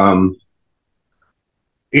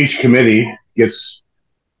each committee gets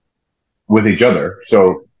with each other.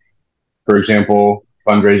 So, for example,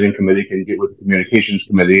 fundraising committee can get with the communications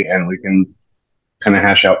committee, and we can kind of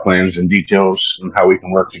hash out plans and details and how we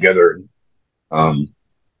can work together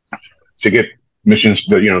to get missions,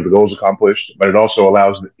 the goals accomplished. But it also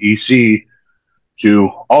allows the EC to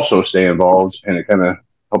also stay involved, and it kind of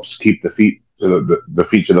helps keep the feet to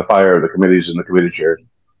the fire of the committees and the committee chairs.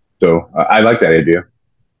 So I like that idea.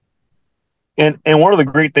 And one of the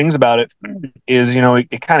great things about it is,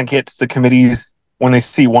 it kind of gets the committees, when they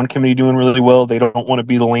see one committee doing really well, they don't want to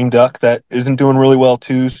be the lame duck that isn't doing really well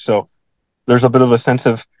too. So there's a bit of a sense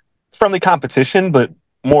of friendly competition, but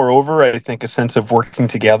moreover, I think a sense of working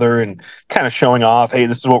together and kind of showing off, hey,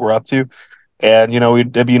 this is what we're up to. And,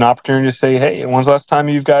 it'd be an opportunity to say, hey, when's the last time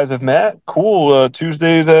you guys have met? Cool.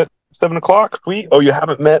 Tuesdays at 7:00. Sweet. Oh, you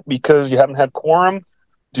haven't met because you haven't had quorum.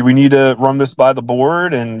 Do we need to run this by the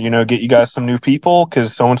board and, get you guys some new people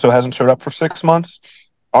because so-and-so hasn't showed up for 6 months?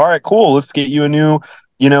 All right, cool. Let's get you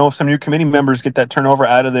some new committee members, get that turnover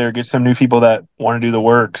out of there, get some new people that want to do the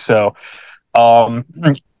work. So,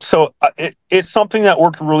 it's something that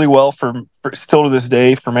worked really well for still to this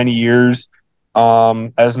day for many years.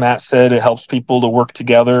 As Matt said, it helps people to work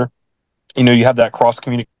together. You have that cross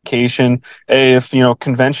communication. If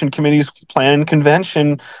convention committees plan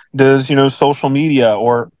convention, does social media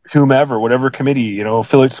or whomever, whatever committee,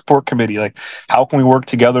 affiliate support committee, like how can we work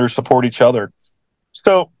together, support each other?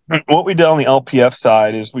 So what we did on the LPF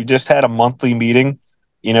side is we just had a monthly meeting.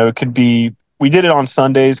 It could be, we did it on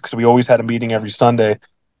Sundays because we always had a meeting every Sunday.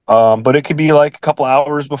 But it could be like a couple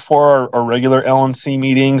hours before our regular LNC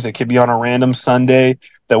meetings. It could be on a random Sunday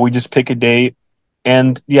that we just pick a date.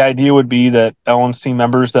 And the idea would be that LNC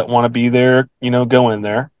members that want to be there, go in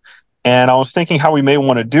there. And I was thinking how we may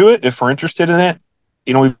want to do it if we're interested in it.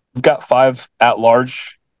 We've got 5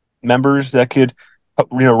 at-large members that could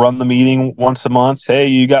run the meeting once a month. Hey,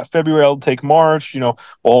 you got February, I'll take March. We'll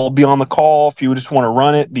all be on the call. If you just want to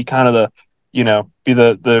run it, be kind of the be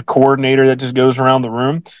the coordinator that just goes around the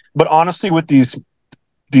room. But honestly, with these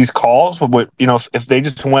calls, if they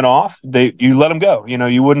just went off, you let them go.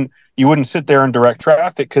 You wouldn't sit there and direct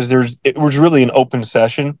traffic because it was really an open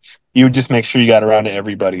session. You would just make sure you got around to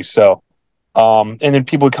everybody. So, and then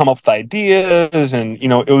people would come up with ideas, and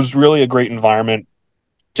it was really a great environment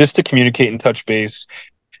just to communicate and touch base,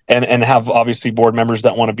 and have obviously board members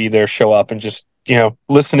that want to be there show up and just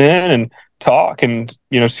listen in and talk and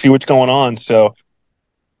see what's going on. So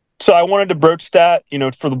I wanted to broach that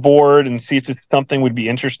for the board and see if it's something we'd be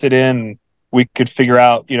interested in, and we could figure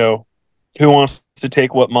out who wants to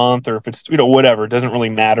take what month, or if it's whatever. It doesn't really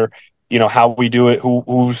matter how we do it,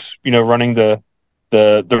 who's running the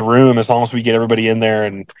room, as long as we get everybody in there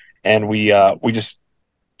and we just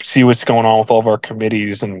see what's going on with all of our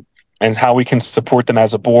committees and how we can support them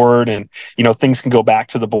as a board. And things can go back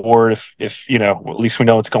to the board if at least we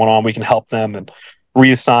know what's going on. We can help them and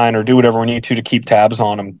reassign or do whatever we need to keep tabs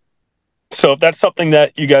on them. So if that's something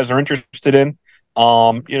that you guys are interested in,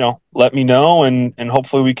 let me know, and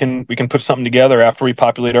hopefully we can put something together after we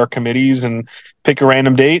populate our committees and pick a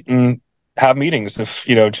random date and have meetings, if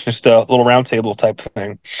just a little roundtable type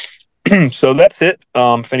thing. So that's it.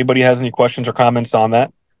 If anybody has any questions or comments on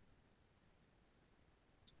that.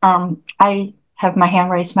 I have my hand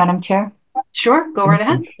raised, Madam Chair. Sure, go right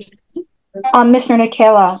ahead. Mr.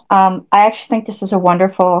 Nikela, I actually think this is a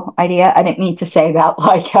wonderful idea. I didn't mean to say that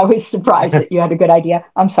like I was surprised that you had a good idea.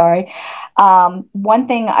 I'm sorry. One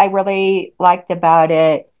thing I really liked about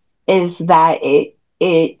it is that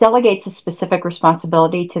it delegates a specific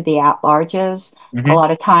responsibility to the at-larges. Mm-hmm. A lot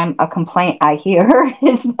of time, a complaint I hear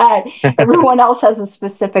is that everyone else has a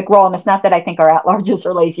specific role. And it's not that I think our at-larges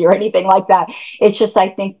are lazy or anything like that. It's just I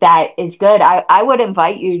think that is good. I would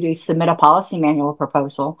invite you to submit a policy manual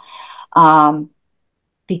proposal.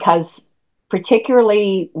 Because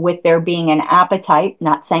particularly with there being an appetite,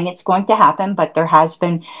 not saying it's going to happen, but there has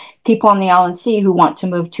been people on the LNC who want to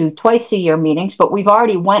move to twice a year meetings, but we've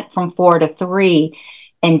already went from 4 to 3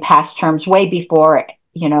 in past terms, way before,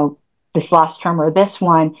 this last term or this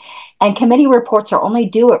one. And committee reports are only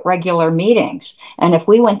due at regular meetings. And if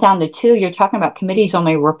we went down to 2, you're talking about committees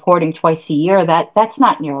only reporting twice a year. That's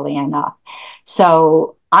not nearly enough.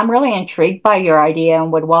 So I'm really intrigued by your idea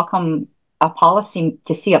and would welcome a policy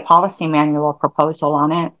manual proposal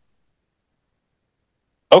on it.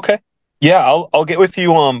 Okay. Yeah, I'll get with you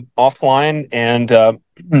offline and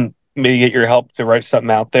maybe get your help to write something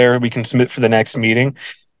out there we can submit for the next meeting.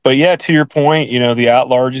 But yeah, to your point, the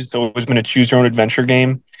at-large has always been a choose your own adventure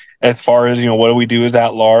game as far as, what do we do as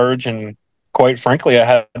at-large? And quite frankly, I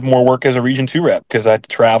had more work as a Region 2 rep because I had to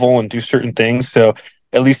travel and do certain things. So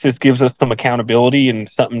at least this gives us some accountability and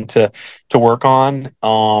something to work on.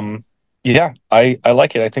 Yeah, I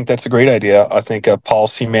like it. I think that's a great idea. I think a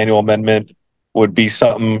policy manual amendment would be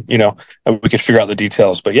something, we could figure out the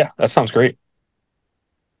details. But yeah, that sounds great.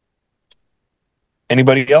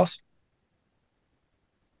 Anybody else?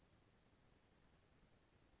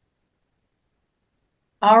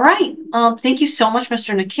 All right. Thank you so much,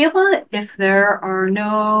 Mr. Nikela. If there are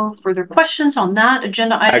no further questions on that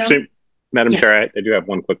agenda item. Actually, Madam Chair, I do have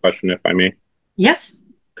one quick question, if I may. Yes.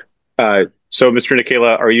 So, Mr.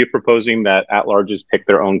 Nikela, are you proposing that at-larges pick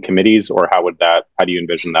their own committees, or how do you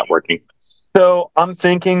envision that working? So I'm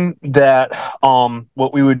thinking that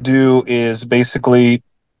what we would do is basically,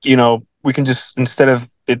 we can just, instead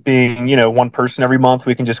of it being, one person every month,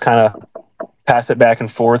 we can just kind of pass it back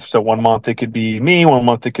and forth. So 1 month it could be me, 1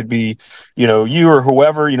 month it could be, you or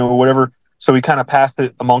whoever, whatever. So we kind of pass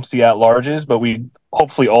it amongst the at-larges, but we'd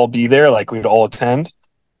hopefully all be there, like we'd all attend.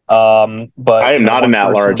 But I am not an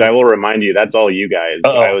at-large. I will remind you, that's all you guys.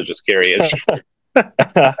 I was just curious.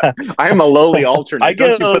 I am a lowly alternate.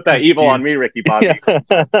 Don't you put that evil on me, Ricky Bobby.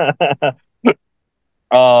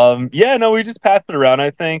 Yeah, no, we just pass it around. I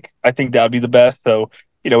think that would be the best. So,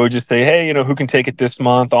 we just say, hey, who can take it this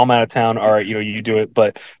month? I'm out of town. All right, you do it.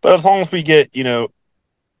 But as long as we get, and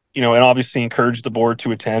obviously encourage the board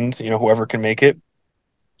to attend, whoever can make it.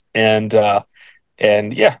 And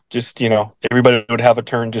yeah, just, everybody would have a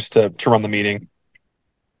turn just to run the meeting.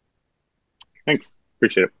 Thanks.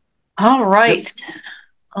 Appreciate it. All right.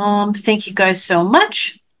 Thank you guys so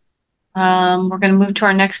much. We're going to move to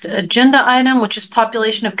our next agenda item, which is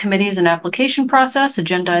population of committees and application process,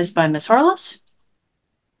 agendized by Ms. Harless.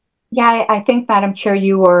 Yeah, I think, Madam Chair,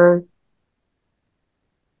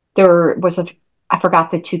 I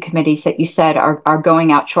forgot the two committees that you said are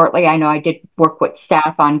going out shortly. I know I did work with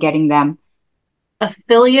staff on getting them.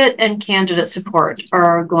 Affiliate and candidate support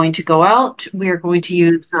are going to go out. We are going to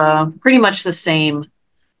use pretty much the same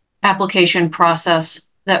application process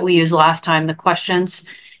that we used last time, the questions.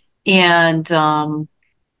 And, I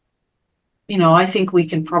think we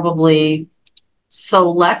can probably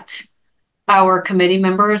select our committee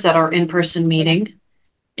members at our in-person meeting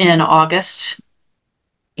in August.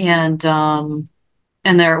 And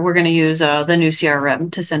we're going to use the new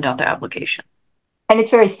CRM to send out the application. And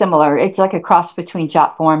it's very similar. It's like a cross between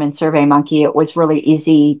JotForm and SurveyMonkey. It was really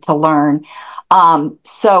easy to learn.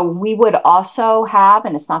 So we would also have,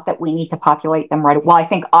 and it's not that we need to populate them right away. Well, I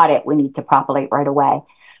think audit we need to populate right away.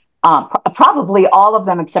 Probably all of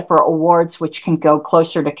them except for awards, which can go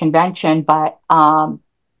closer to convention. But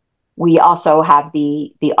we also have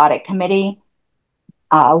the audit committee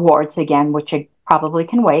awards again, which probably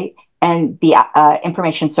can wait, and the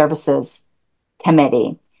information services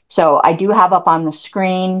committee. So I do have up on the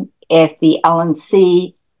screen if the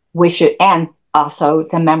LNC wishes, and also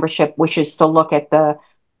the membership wishes to look at the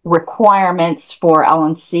requirements for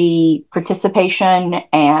LNC participation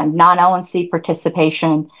and non-LNC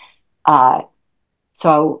participation.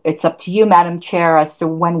 So it's up to you, Madam Chair, as to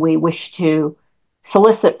when we wish to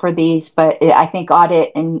solicit for these, but I think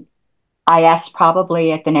audit and IS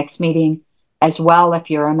probably at the next meeting as well, if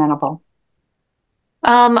you're amenable.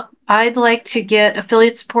 I'd like to get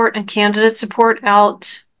affiliate support and candidate support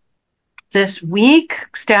out this week.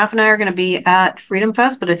 Staff and I are going to be at Freedom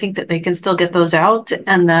Fest, but I think that they can still get those out.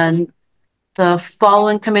 And then the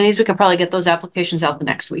following committees, we could probably get those applications out the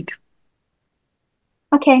next week.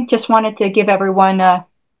 Okay, just wanted to give everyone a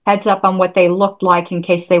heads up on what they looked like in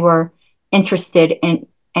case they were interested in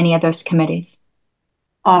any of those committees.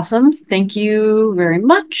 Awesome. Thank you very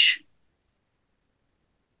much.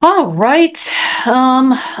 All right.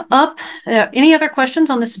 Any other questions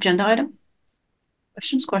on this agenda item?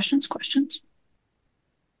 Questions?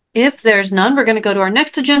 If there's none, we're going to go to our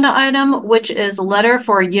next agenda item, which is a letter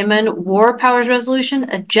for Yemen War Powers Resolution,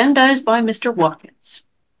 agendized by Mr. Watkins.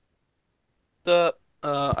 I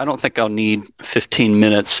don't think I'll need 15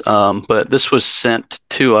 minutes, but this was sent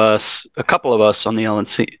to us, a couple of us on the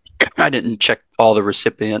LNC. I didn't check all the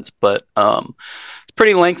recipients, but it's a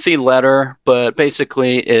pretty lengthy letter. But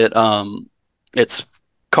basically, it's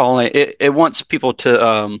calling it wants people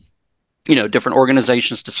to different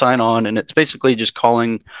organizations to sign on, and it's basically just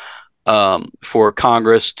calling for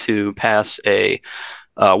Congress to pass a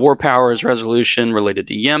war powers resolution related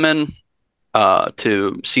to Yemen,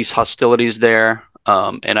 to cease hostilities there.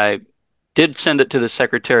 And I did send it to the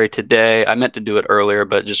secretary today. I meant to do it earlier,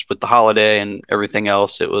 but just with the holiday and everything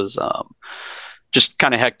else, it was just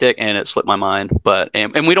kind of hectic and it slipped my mind. But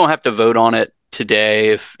and we don't have to vote on it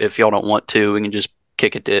today if y'all don't want to. We can just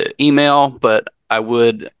kick it to email. But I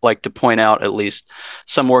would like to point out at least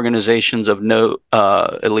some organizations of note,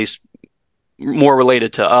 at least more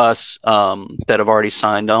related to us, that have already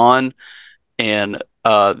signed on. And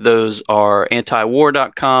those are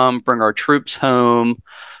antiwar.com, Bring Our Troops Home.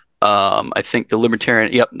 I think the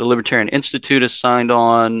Libertarian Institute has signed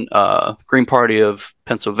on, Green Party of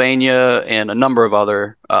Pennsylvania, and a number of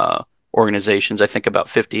other organizations. I think about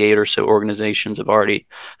 58 or so organizations have already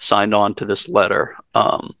signed on to this letter.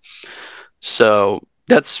 So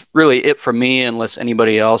that's really it for me, unless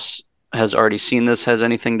anybody else has already seen this, has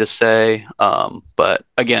anything to say. But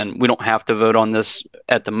again, we don't have to vote on this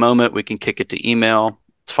at the moment. We can kick it to email.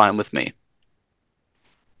 It's fine with me.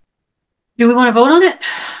 Do we want to vote on it?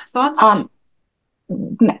 Thoughts?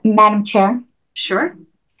 Madam Chair? Sure.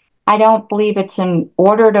 I don't believe it's in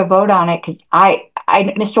order to vote on it because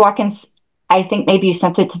Mr. Watkins, I think maybe you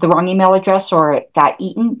sent it to the wrong email address or it got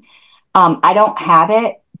eaten. I don't have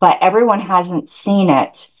it, but everyone hasn't seen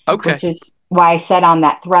it. Okay. Which is why I said on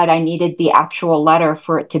that thread I needed the actual letter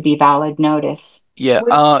for it to be valid notice. Yeah,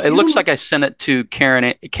 it looks like I sent it to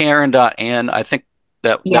Karen.Ann. I think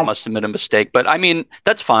that Yeah. must have been a mistake. But I mean,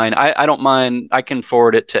 that's fine. I don't mind. I can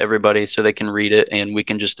forward it to everybody so they can read it, and we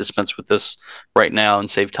can just dispense with this right now and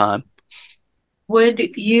save time.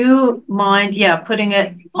 Would you mind, putting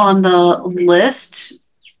it on the list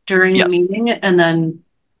during the meeting, and then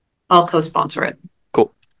I'll co-sponsor it.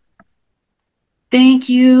 Cool. Thank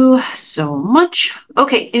you so much.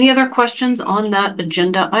 Okay, any other questions on that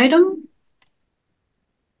agenda item?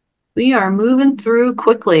 We are moving through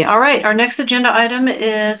quickly. All right, our next agenda item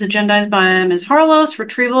is agendized by Ms. Harlos,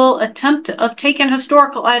 retrieval attempt of taken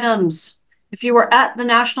historical items. If you were at the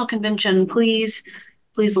National Convention, please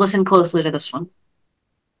listen closely to this one.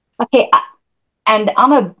 Okay, and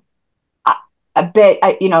I'm a bit,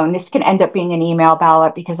 and this can end up being an email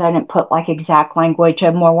ballot because I didn't put like exact language.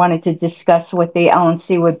 I more wanted to discuss what the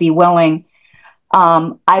LNC would be willing.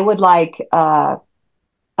 I would like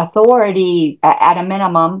authority at a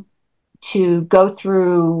minimum to go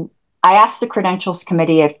through. I asked the Credentials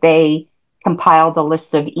Committee if they compiled a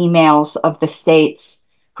list of emails of the states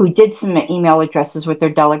who did submit email addresses with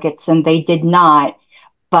their delegates, and they did not.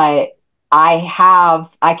 But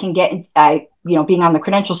being on the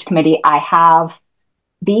Credentials Committee, I have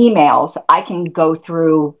the emails. I can go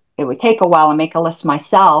through, it would take a while and make a list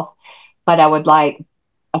myself, but I would like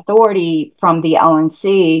authority from the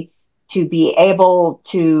LNC to be able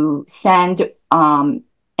to send an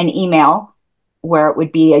email where it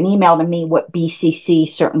would be an email to me what BCC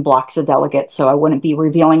certain blocks of delegates, so I wouldn't be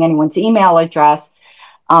revealing anyone's email address.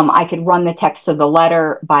 I could run the text of the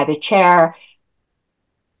letter by the chair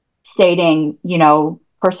stating,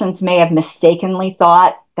 persons may have mistakenly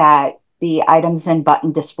thought that the items in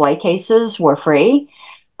button display cases were free,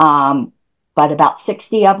 but about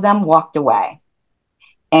 60 of them walked away.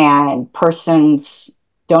 And persons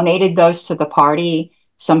donated those to the party.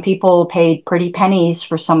 Some people paid pretty pennies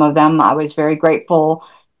for some of them. I was very grateful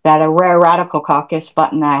that a Rare Radical Caucus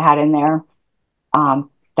button that I had in there, that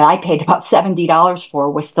I paid about $70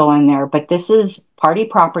 for, was still in there. But this is party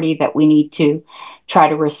property that we need to try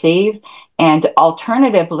to receive. And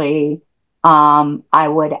alternatively, I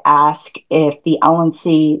would ask if the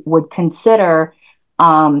LNC would consider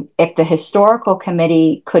if the historical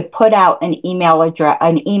committee could put out an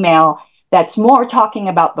email that's more talking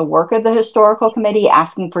about the work of the historical committee,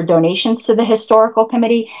 asking for donations to the historical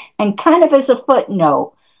committee, and kind of as a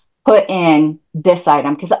footnote, put in this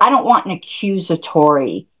item, because I don't want an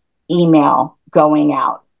accusatory email going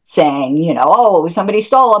out saying, oh, somebody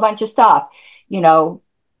stole a bunch of stuff,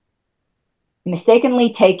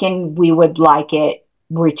 mistakenly taken, we would like it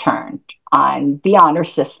returned on the honor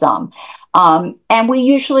system. And we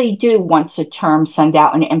usually do once a term send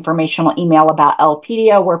out an informational email about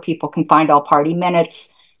LPDO where people can find all party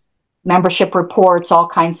minutes, membership reports, all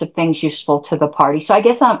kinds of things useful to the party. So I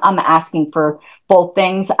guess I'm asking for both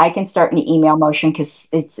things. I can start an email motion because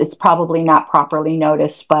it's probably not properly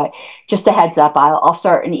noticed, but just a heads up, I'll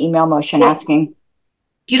start an email motion asking.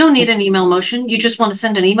 You don't need an email motion. You just want to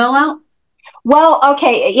send an email out? Well,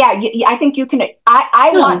 okay. Yeah, I think you can.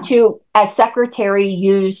 I want to, as secretary,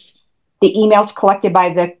 use the emails collected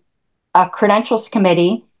by the Credentials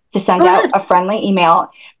Committee to send out a friendly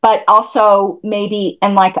email, but also maybe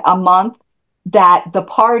in like a month that the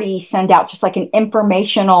party send out just like an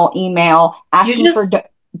informational email asking for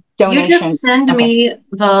donations. You just send me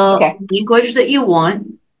the language that you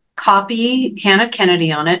want, copy Hannah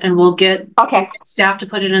Kennedy on it, and we'll get staff to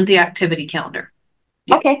put it in the activity calendar.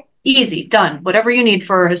 Okay. Easy, done. Whatever you need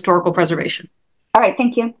for historical preservation. All right,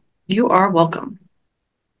 thank you. You are welcome.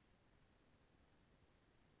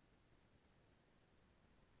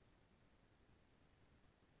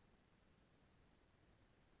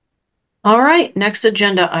 All right, next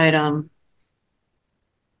agenda item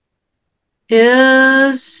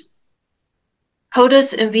is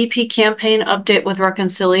POTUS and VP campaign update with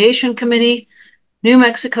Reconciliation Committee, New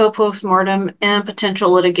Mexico postmortem, and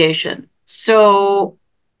potential litigation. So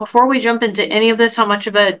before we jump into any of this, how much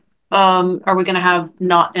of it are we going to have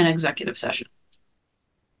not in executive session?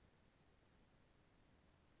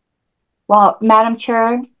 Well, Madam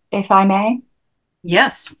Chair, if I may.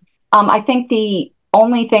 Yes. I think the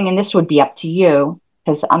only thing, and this would be up to you,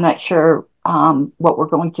 because I'm not sure what we're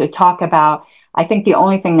going to talk about. I think the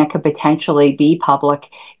only thing that could potentially be public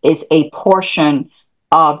is a portion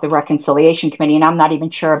of the Reconciliation Committee, and I'm not even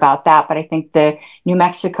sure about that, but I think the New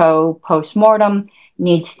Mexico postmortem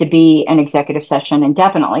needs to be an executive session, and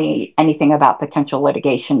definitely anything about potential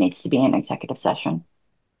litigation needs to be an executive session.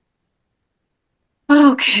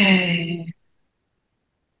 Okay.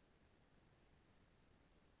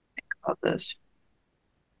 Think about this.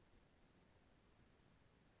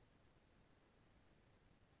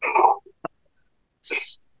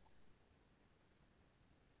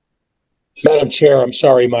 Madam Chair, I'm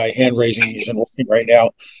sorry, my hand raising isn't working right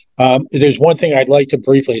now. There's one thing I'd like to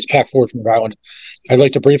briefly, it's Pat Ford from Rhode Island. I'd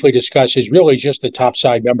like to briefly discuss is really just the top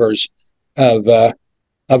side numbers of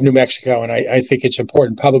New Mexico. And I think it's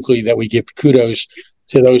important publicly that we give kudos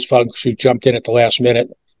to those folks who jumped in at the last minute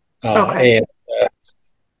and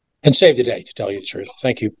saved the day, to tell you the truth.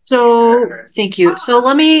 Thank you. So, thank you. So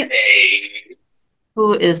let me,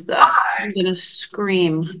 who is that? I'm going to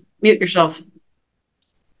scream. Mute yourself.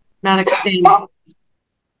 Maddox Stain.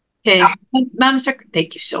 Okay, Madam Secretary,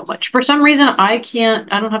 thank you so much. For some reason, I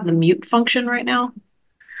don't have the mute function right now.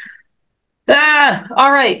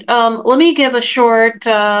 All right. Let me give a short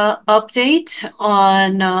update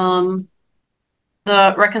on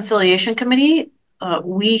the Reconciliation Committee.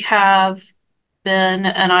 We have been,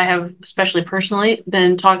 and I have especially personally,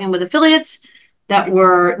 been talking with affiliates that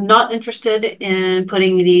were not interested in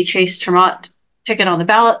putting the Chase Tremont ticket on the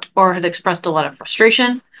ballot or had expressed a lot of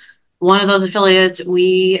frustration. One of those affiliates,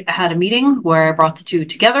 we had a meeting where I brought the two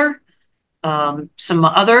together. Some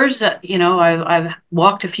others, I've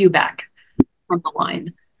walked a few back from the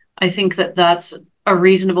line. I think that that's a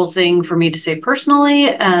reasonable thing for me to say personally,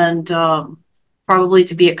 and probably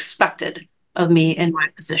to be expected of me in my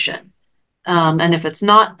position. And if it's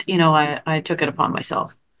not, I took it upon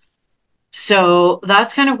myself. So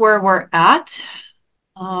that's kind of where we're at.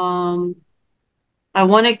 I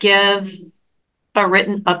want to give a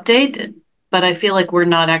written update, but I feel like we're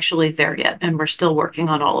not actually there yet, and we're still working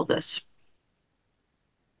on all of this.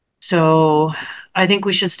 So I think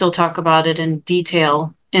we should still talk about it in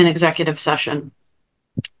detail in executive session.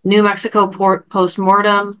 New Mexico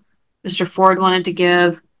post-mortem, Mr. Ford wanted to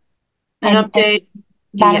give an update.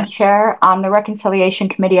 Madam Chair, on the Reconciliation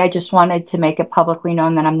Committee, I just wanted to make it publicly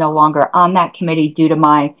known that I'm no longer on that committee due to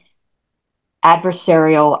my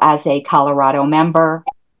adversarial as a Colorado member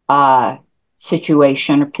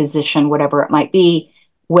situation or position, whatever it might be,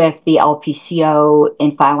 with the LPCO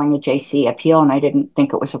in filing a JC appeal, and I didn't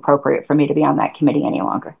think it was appropriate for me to be on that committee any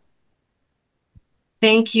longer.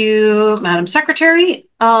 Thank you, Madam Secretary.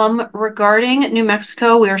 Regarding New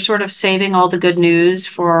Mexico, we are sort of saving all the good news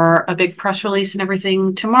for a big press release and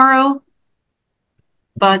everything tomorrow.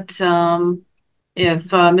 But if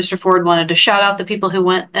Mr. Ford wanted to shout out the people who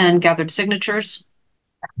went and gathered signatures,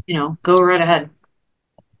 go right ahead.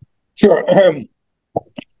 Sure.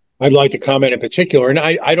 I'd like to comment in particular, and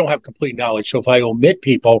I don't have complete knowledge, so if I omit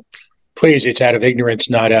people, please, it's out of ignorance,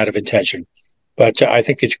 not out of intention. But I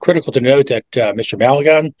think it's critical to note that Mr.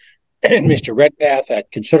 Maligan and Mr. Redpath at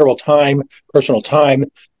considerable time, personal time,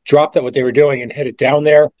 dropped at what they were doing and headed down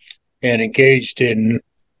there and engaged in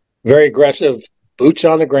very aggressive boots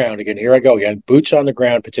on the ground. Again, here I go again, boots on the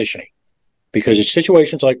ground petitioning. Because in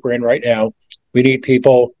situations like we're in right now, we need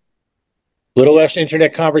people, a little less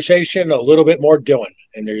internet conversation, a little bit more doing.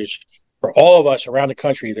 And there's, for all of us around the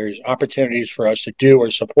country, there's opportunities for us to do or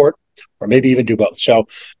support, or maybe even do both. So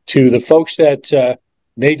to the folks that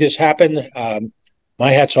made this happen,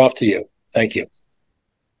 my hat's off to you. Thank you.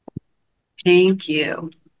 Thank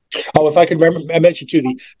you. Oh, if I could remember, I mentioned to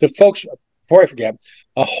the folks, before I forget,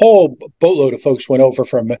 a whole boatload of folks went over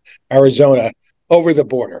from Arizona over the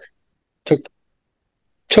border,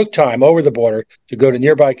 took time over the border to go to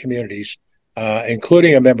nearby communities,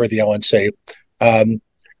 including a member of the LNC,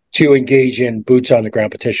 to engage in boots on the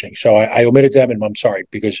ground petitioning. So I omitted them, and I'm sorry,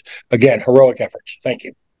 because again, heroic efforts. Thank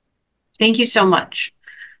you. Thank you so much.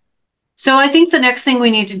 So I think the next thing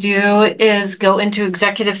we need to do is go into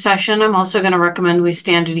executive session. I'm also going to recommend we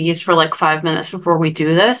stand at ease for like 5 minutes before we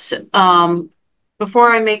do this.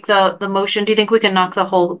 Before I make the motion, do you think we can knock the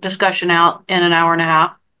whole discussion out in an hour and a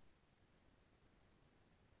half?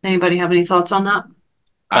 Anybody have any thoughts on that?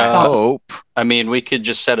 I hope. I mean, we could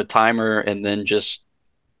just set a timer and then just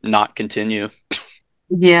not continue.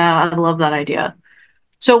 Yeah, I love that idea.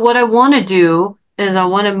 So what I want to do is I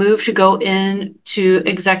want to move to go into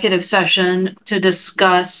executive session to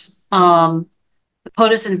discuss the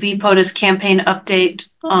POTUS and VPOTUS campaign update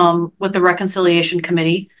with the Reconciliation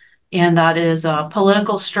Committee. And that is a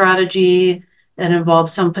political strategy that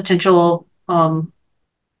involves some potential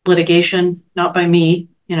litigation, not by me,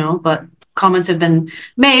 but comments have been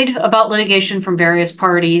made about litigation from various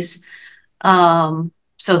parties.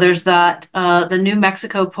 So there's that, the New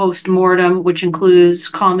Mexico post-mortem, which includes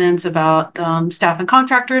comments about staff and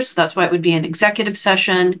contractors. So that's why it would be an executive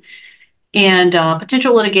session, and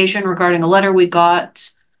potential litigation regarding a letter we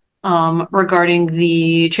got regarding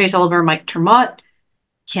the Chase Oliver Mike Termott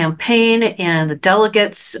campaign and the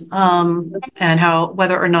delegates, and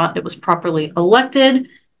whether or not it was properly elected.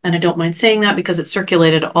 And I don't mind saying that because it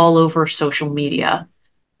circulated all over social media.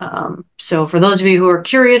 So for those of you who are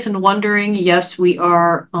curious and wondering, yes, we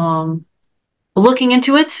are looking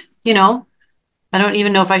into it, you know. I don't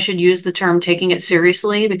even know if I should use the term taking it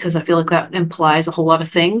seriously, because I feel like that implies a whole lot of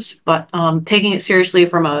things, but taking it seriously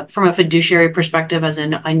from a fiduciary perspective, as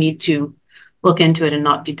in I need to look into it and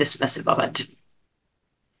not be dismissive of it.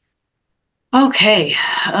 Okay,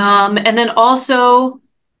 and then also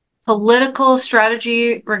political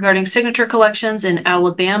strategy regarding signature collections in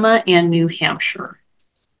Alabama and New Hampshire.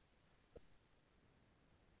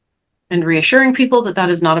 And reassuring people that that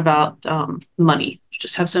is not about money.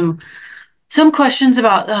 Just have some questions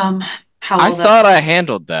about how I thought I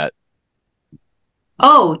handled that.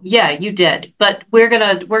 Oh yeah, you did. But we're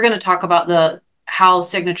gonna talk about the how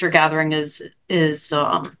signature gathering is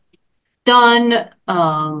done,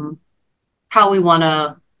 how we want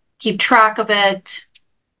to keep track of it,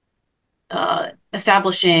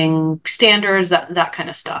 establishing standards, that kind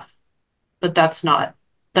of stuff. But that's not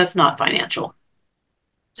financial.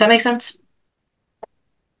 Does that make sense?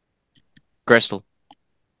 Crystal.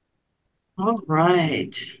 All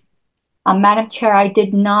right. Madam Chair, I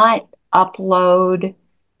did not upload,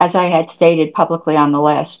 as I had stated publicly on the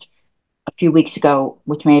list a few weeks ago,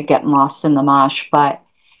 which may have gotten lost in the mosh, but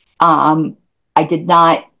I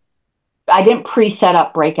didn't pre-set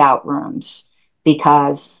up breakout rooms,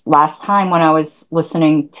 because last time when I was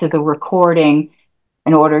listening to the recording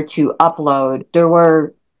in order to upload, there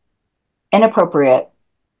were inappropriate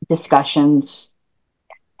discussions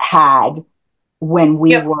had when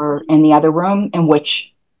we were in the other room, in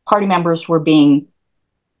which party members were being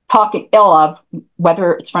talking ill of,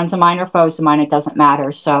 whether it's friends of mine or foes of mine, it doesn't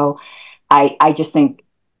matter. So I just think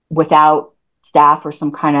without staff or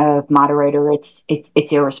some kind of moderator, it's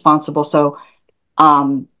irresponsible. So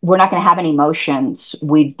we're not going to have any motions.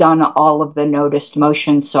 We've done all of the noticed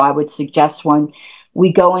motions. So I would suggest when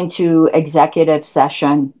we go into executive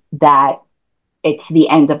session that it's the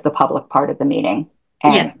end of the public part of the meeting.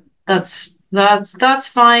 And yeah, that's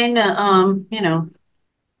fine. You know,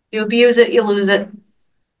 you abuse it, you lose it.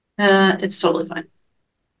 It's totally fine.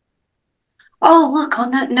 Oh, look,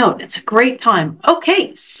 on that note, it's a great time.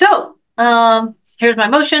 Okay, so here's my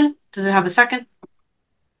motion. Does it have a second?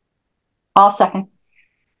 I'll second.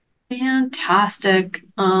 Fantastic.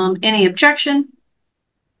 Any objection?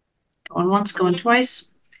 Going once, going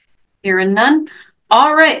twice. Hearing none.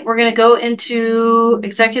 All right, we're going to go into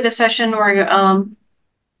executive session. We're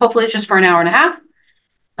hopefully just for an hour and a half.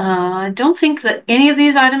 I don't think that any of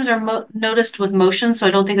these items are noticed with motion, so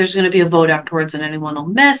I don't think there's going to be a vote afterwards and anyone will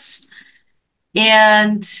miss.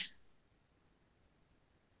 And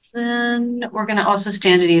then we're going to also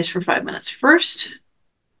stand at ease for 5 minutes first.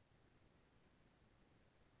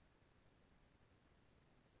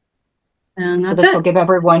 And that's this will give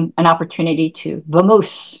everyone an opportunity to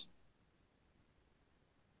vamoose.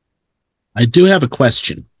 I do have a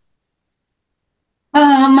question.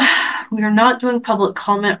 We are not doing public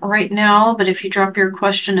comment right now, but if you drop your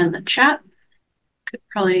question in the chat, could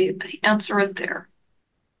probably answer it there.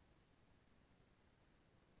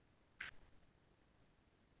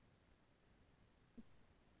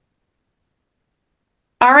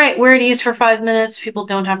 All right, we're at ease for 5 minutes. People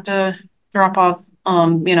don't have to drop off,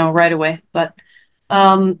 you know, right away. But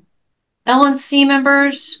LNC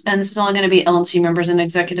members, and this is only going to be LNC members in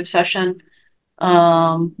executive session,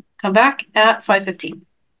 come back at 5:15.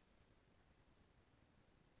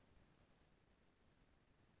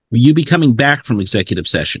 Will you be coming back from executive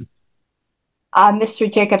session?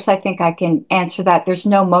 Mr. Jacobs, I think I can answer that. There's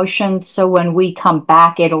no motion, so when we come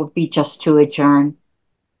back, it'll be just to adjourn.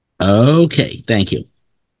 Okay, thank you.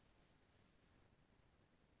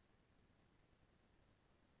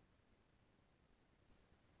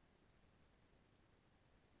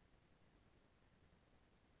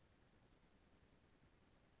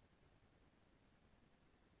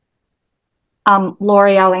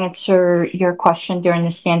 Lori, I'll answer your question during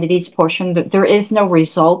the stand at ease portion. There is no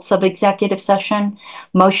results of executive session.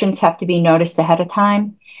 Motions have to be noticed ahead of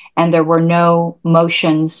time, and there were no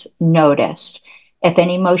motions noticed. If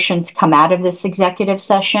any motions come out of this executive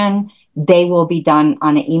session, they will be done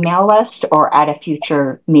on an email list or at a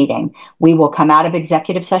future meeting. We will come out of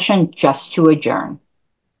executive session just to adjourn.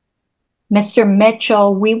 Mr.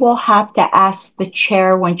 Mitchell, we will have to ask the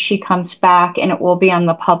chair when she comes back, and it will be on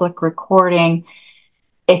the public recording,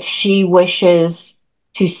 if she wishes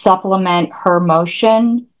to supplement her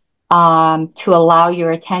motion to allow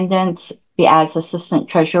your attendance, as assistant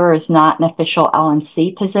treasurer is not an official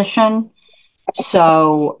LNC position.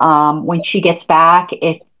 So when she gets back,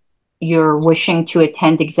 if you're wishing to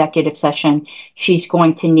attend executive session, she's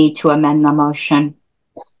going to need to amend the motion.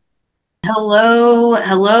 Hello.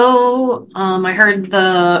 I heard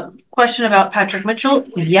the question about Patrick Mitchell.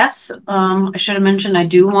 Yes, I should have mentioned I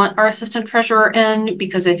do want our assistant treasurer in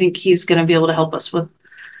because I think he's going to be able to help us with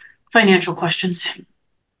financial questions.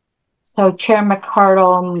 So Chair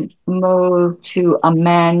McCardle moved to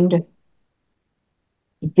amend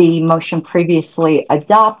the motion previously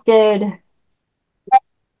adopted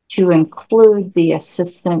to include the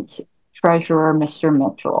assistant treasurer, Mr.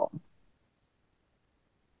 Mitchell.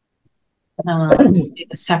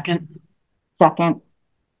 A second. Second.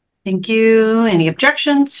 Thank you. Any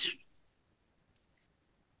objections?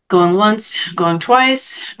 Going once, going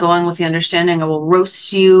twice, going with the understanding I will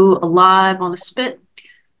roast you alive on a spit if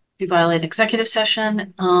you violate executive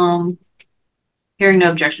session. Hearing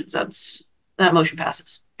no objections, that motion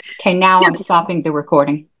passes. Okay, now I'm stopping the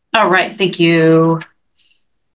recording. All right, thank you.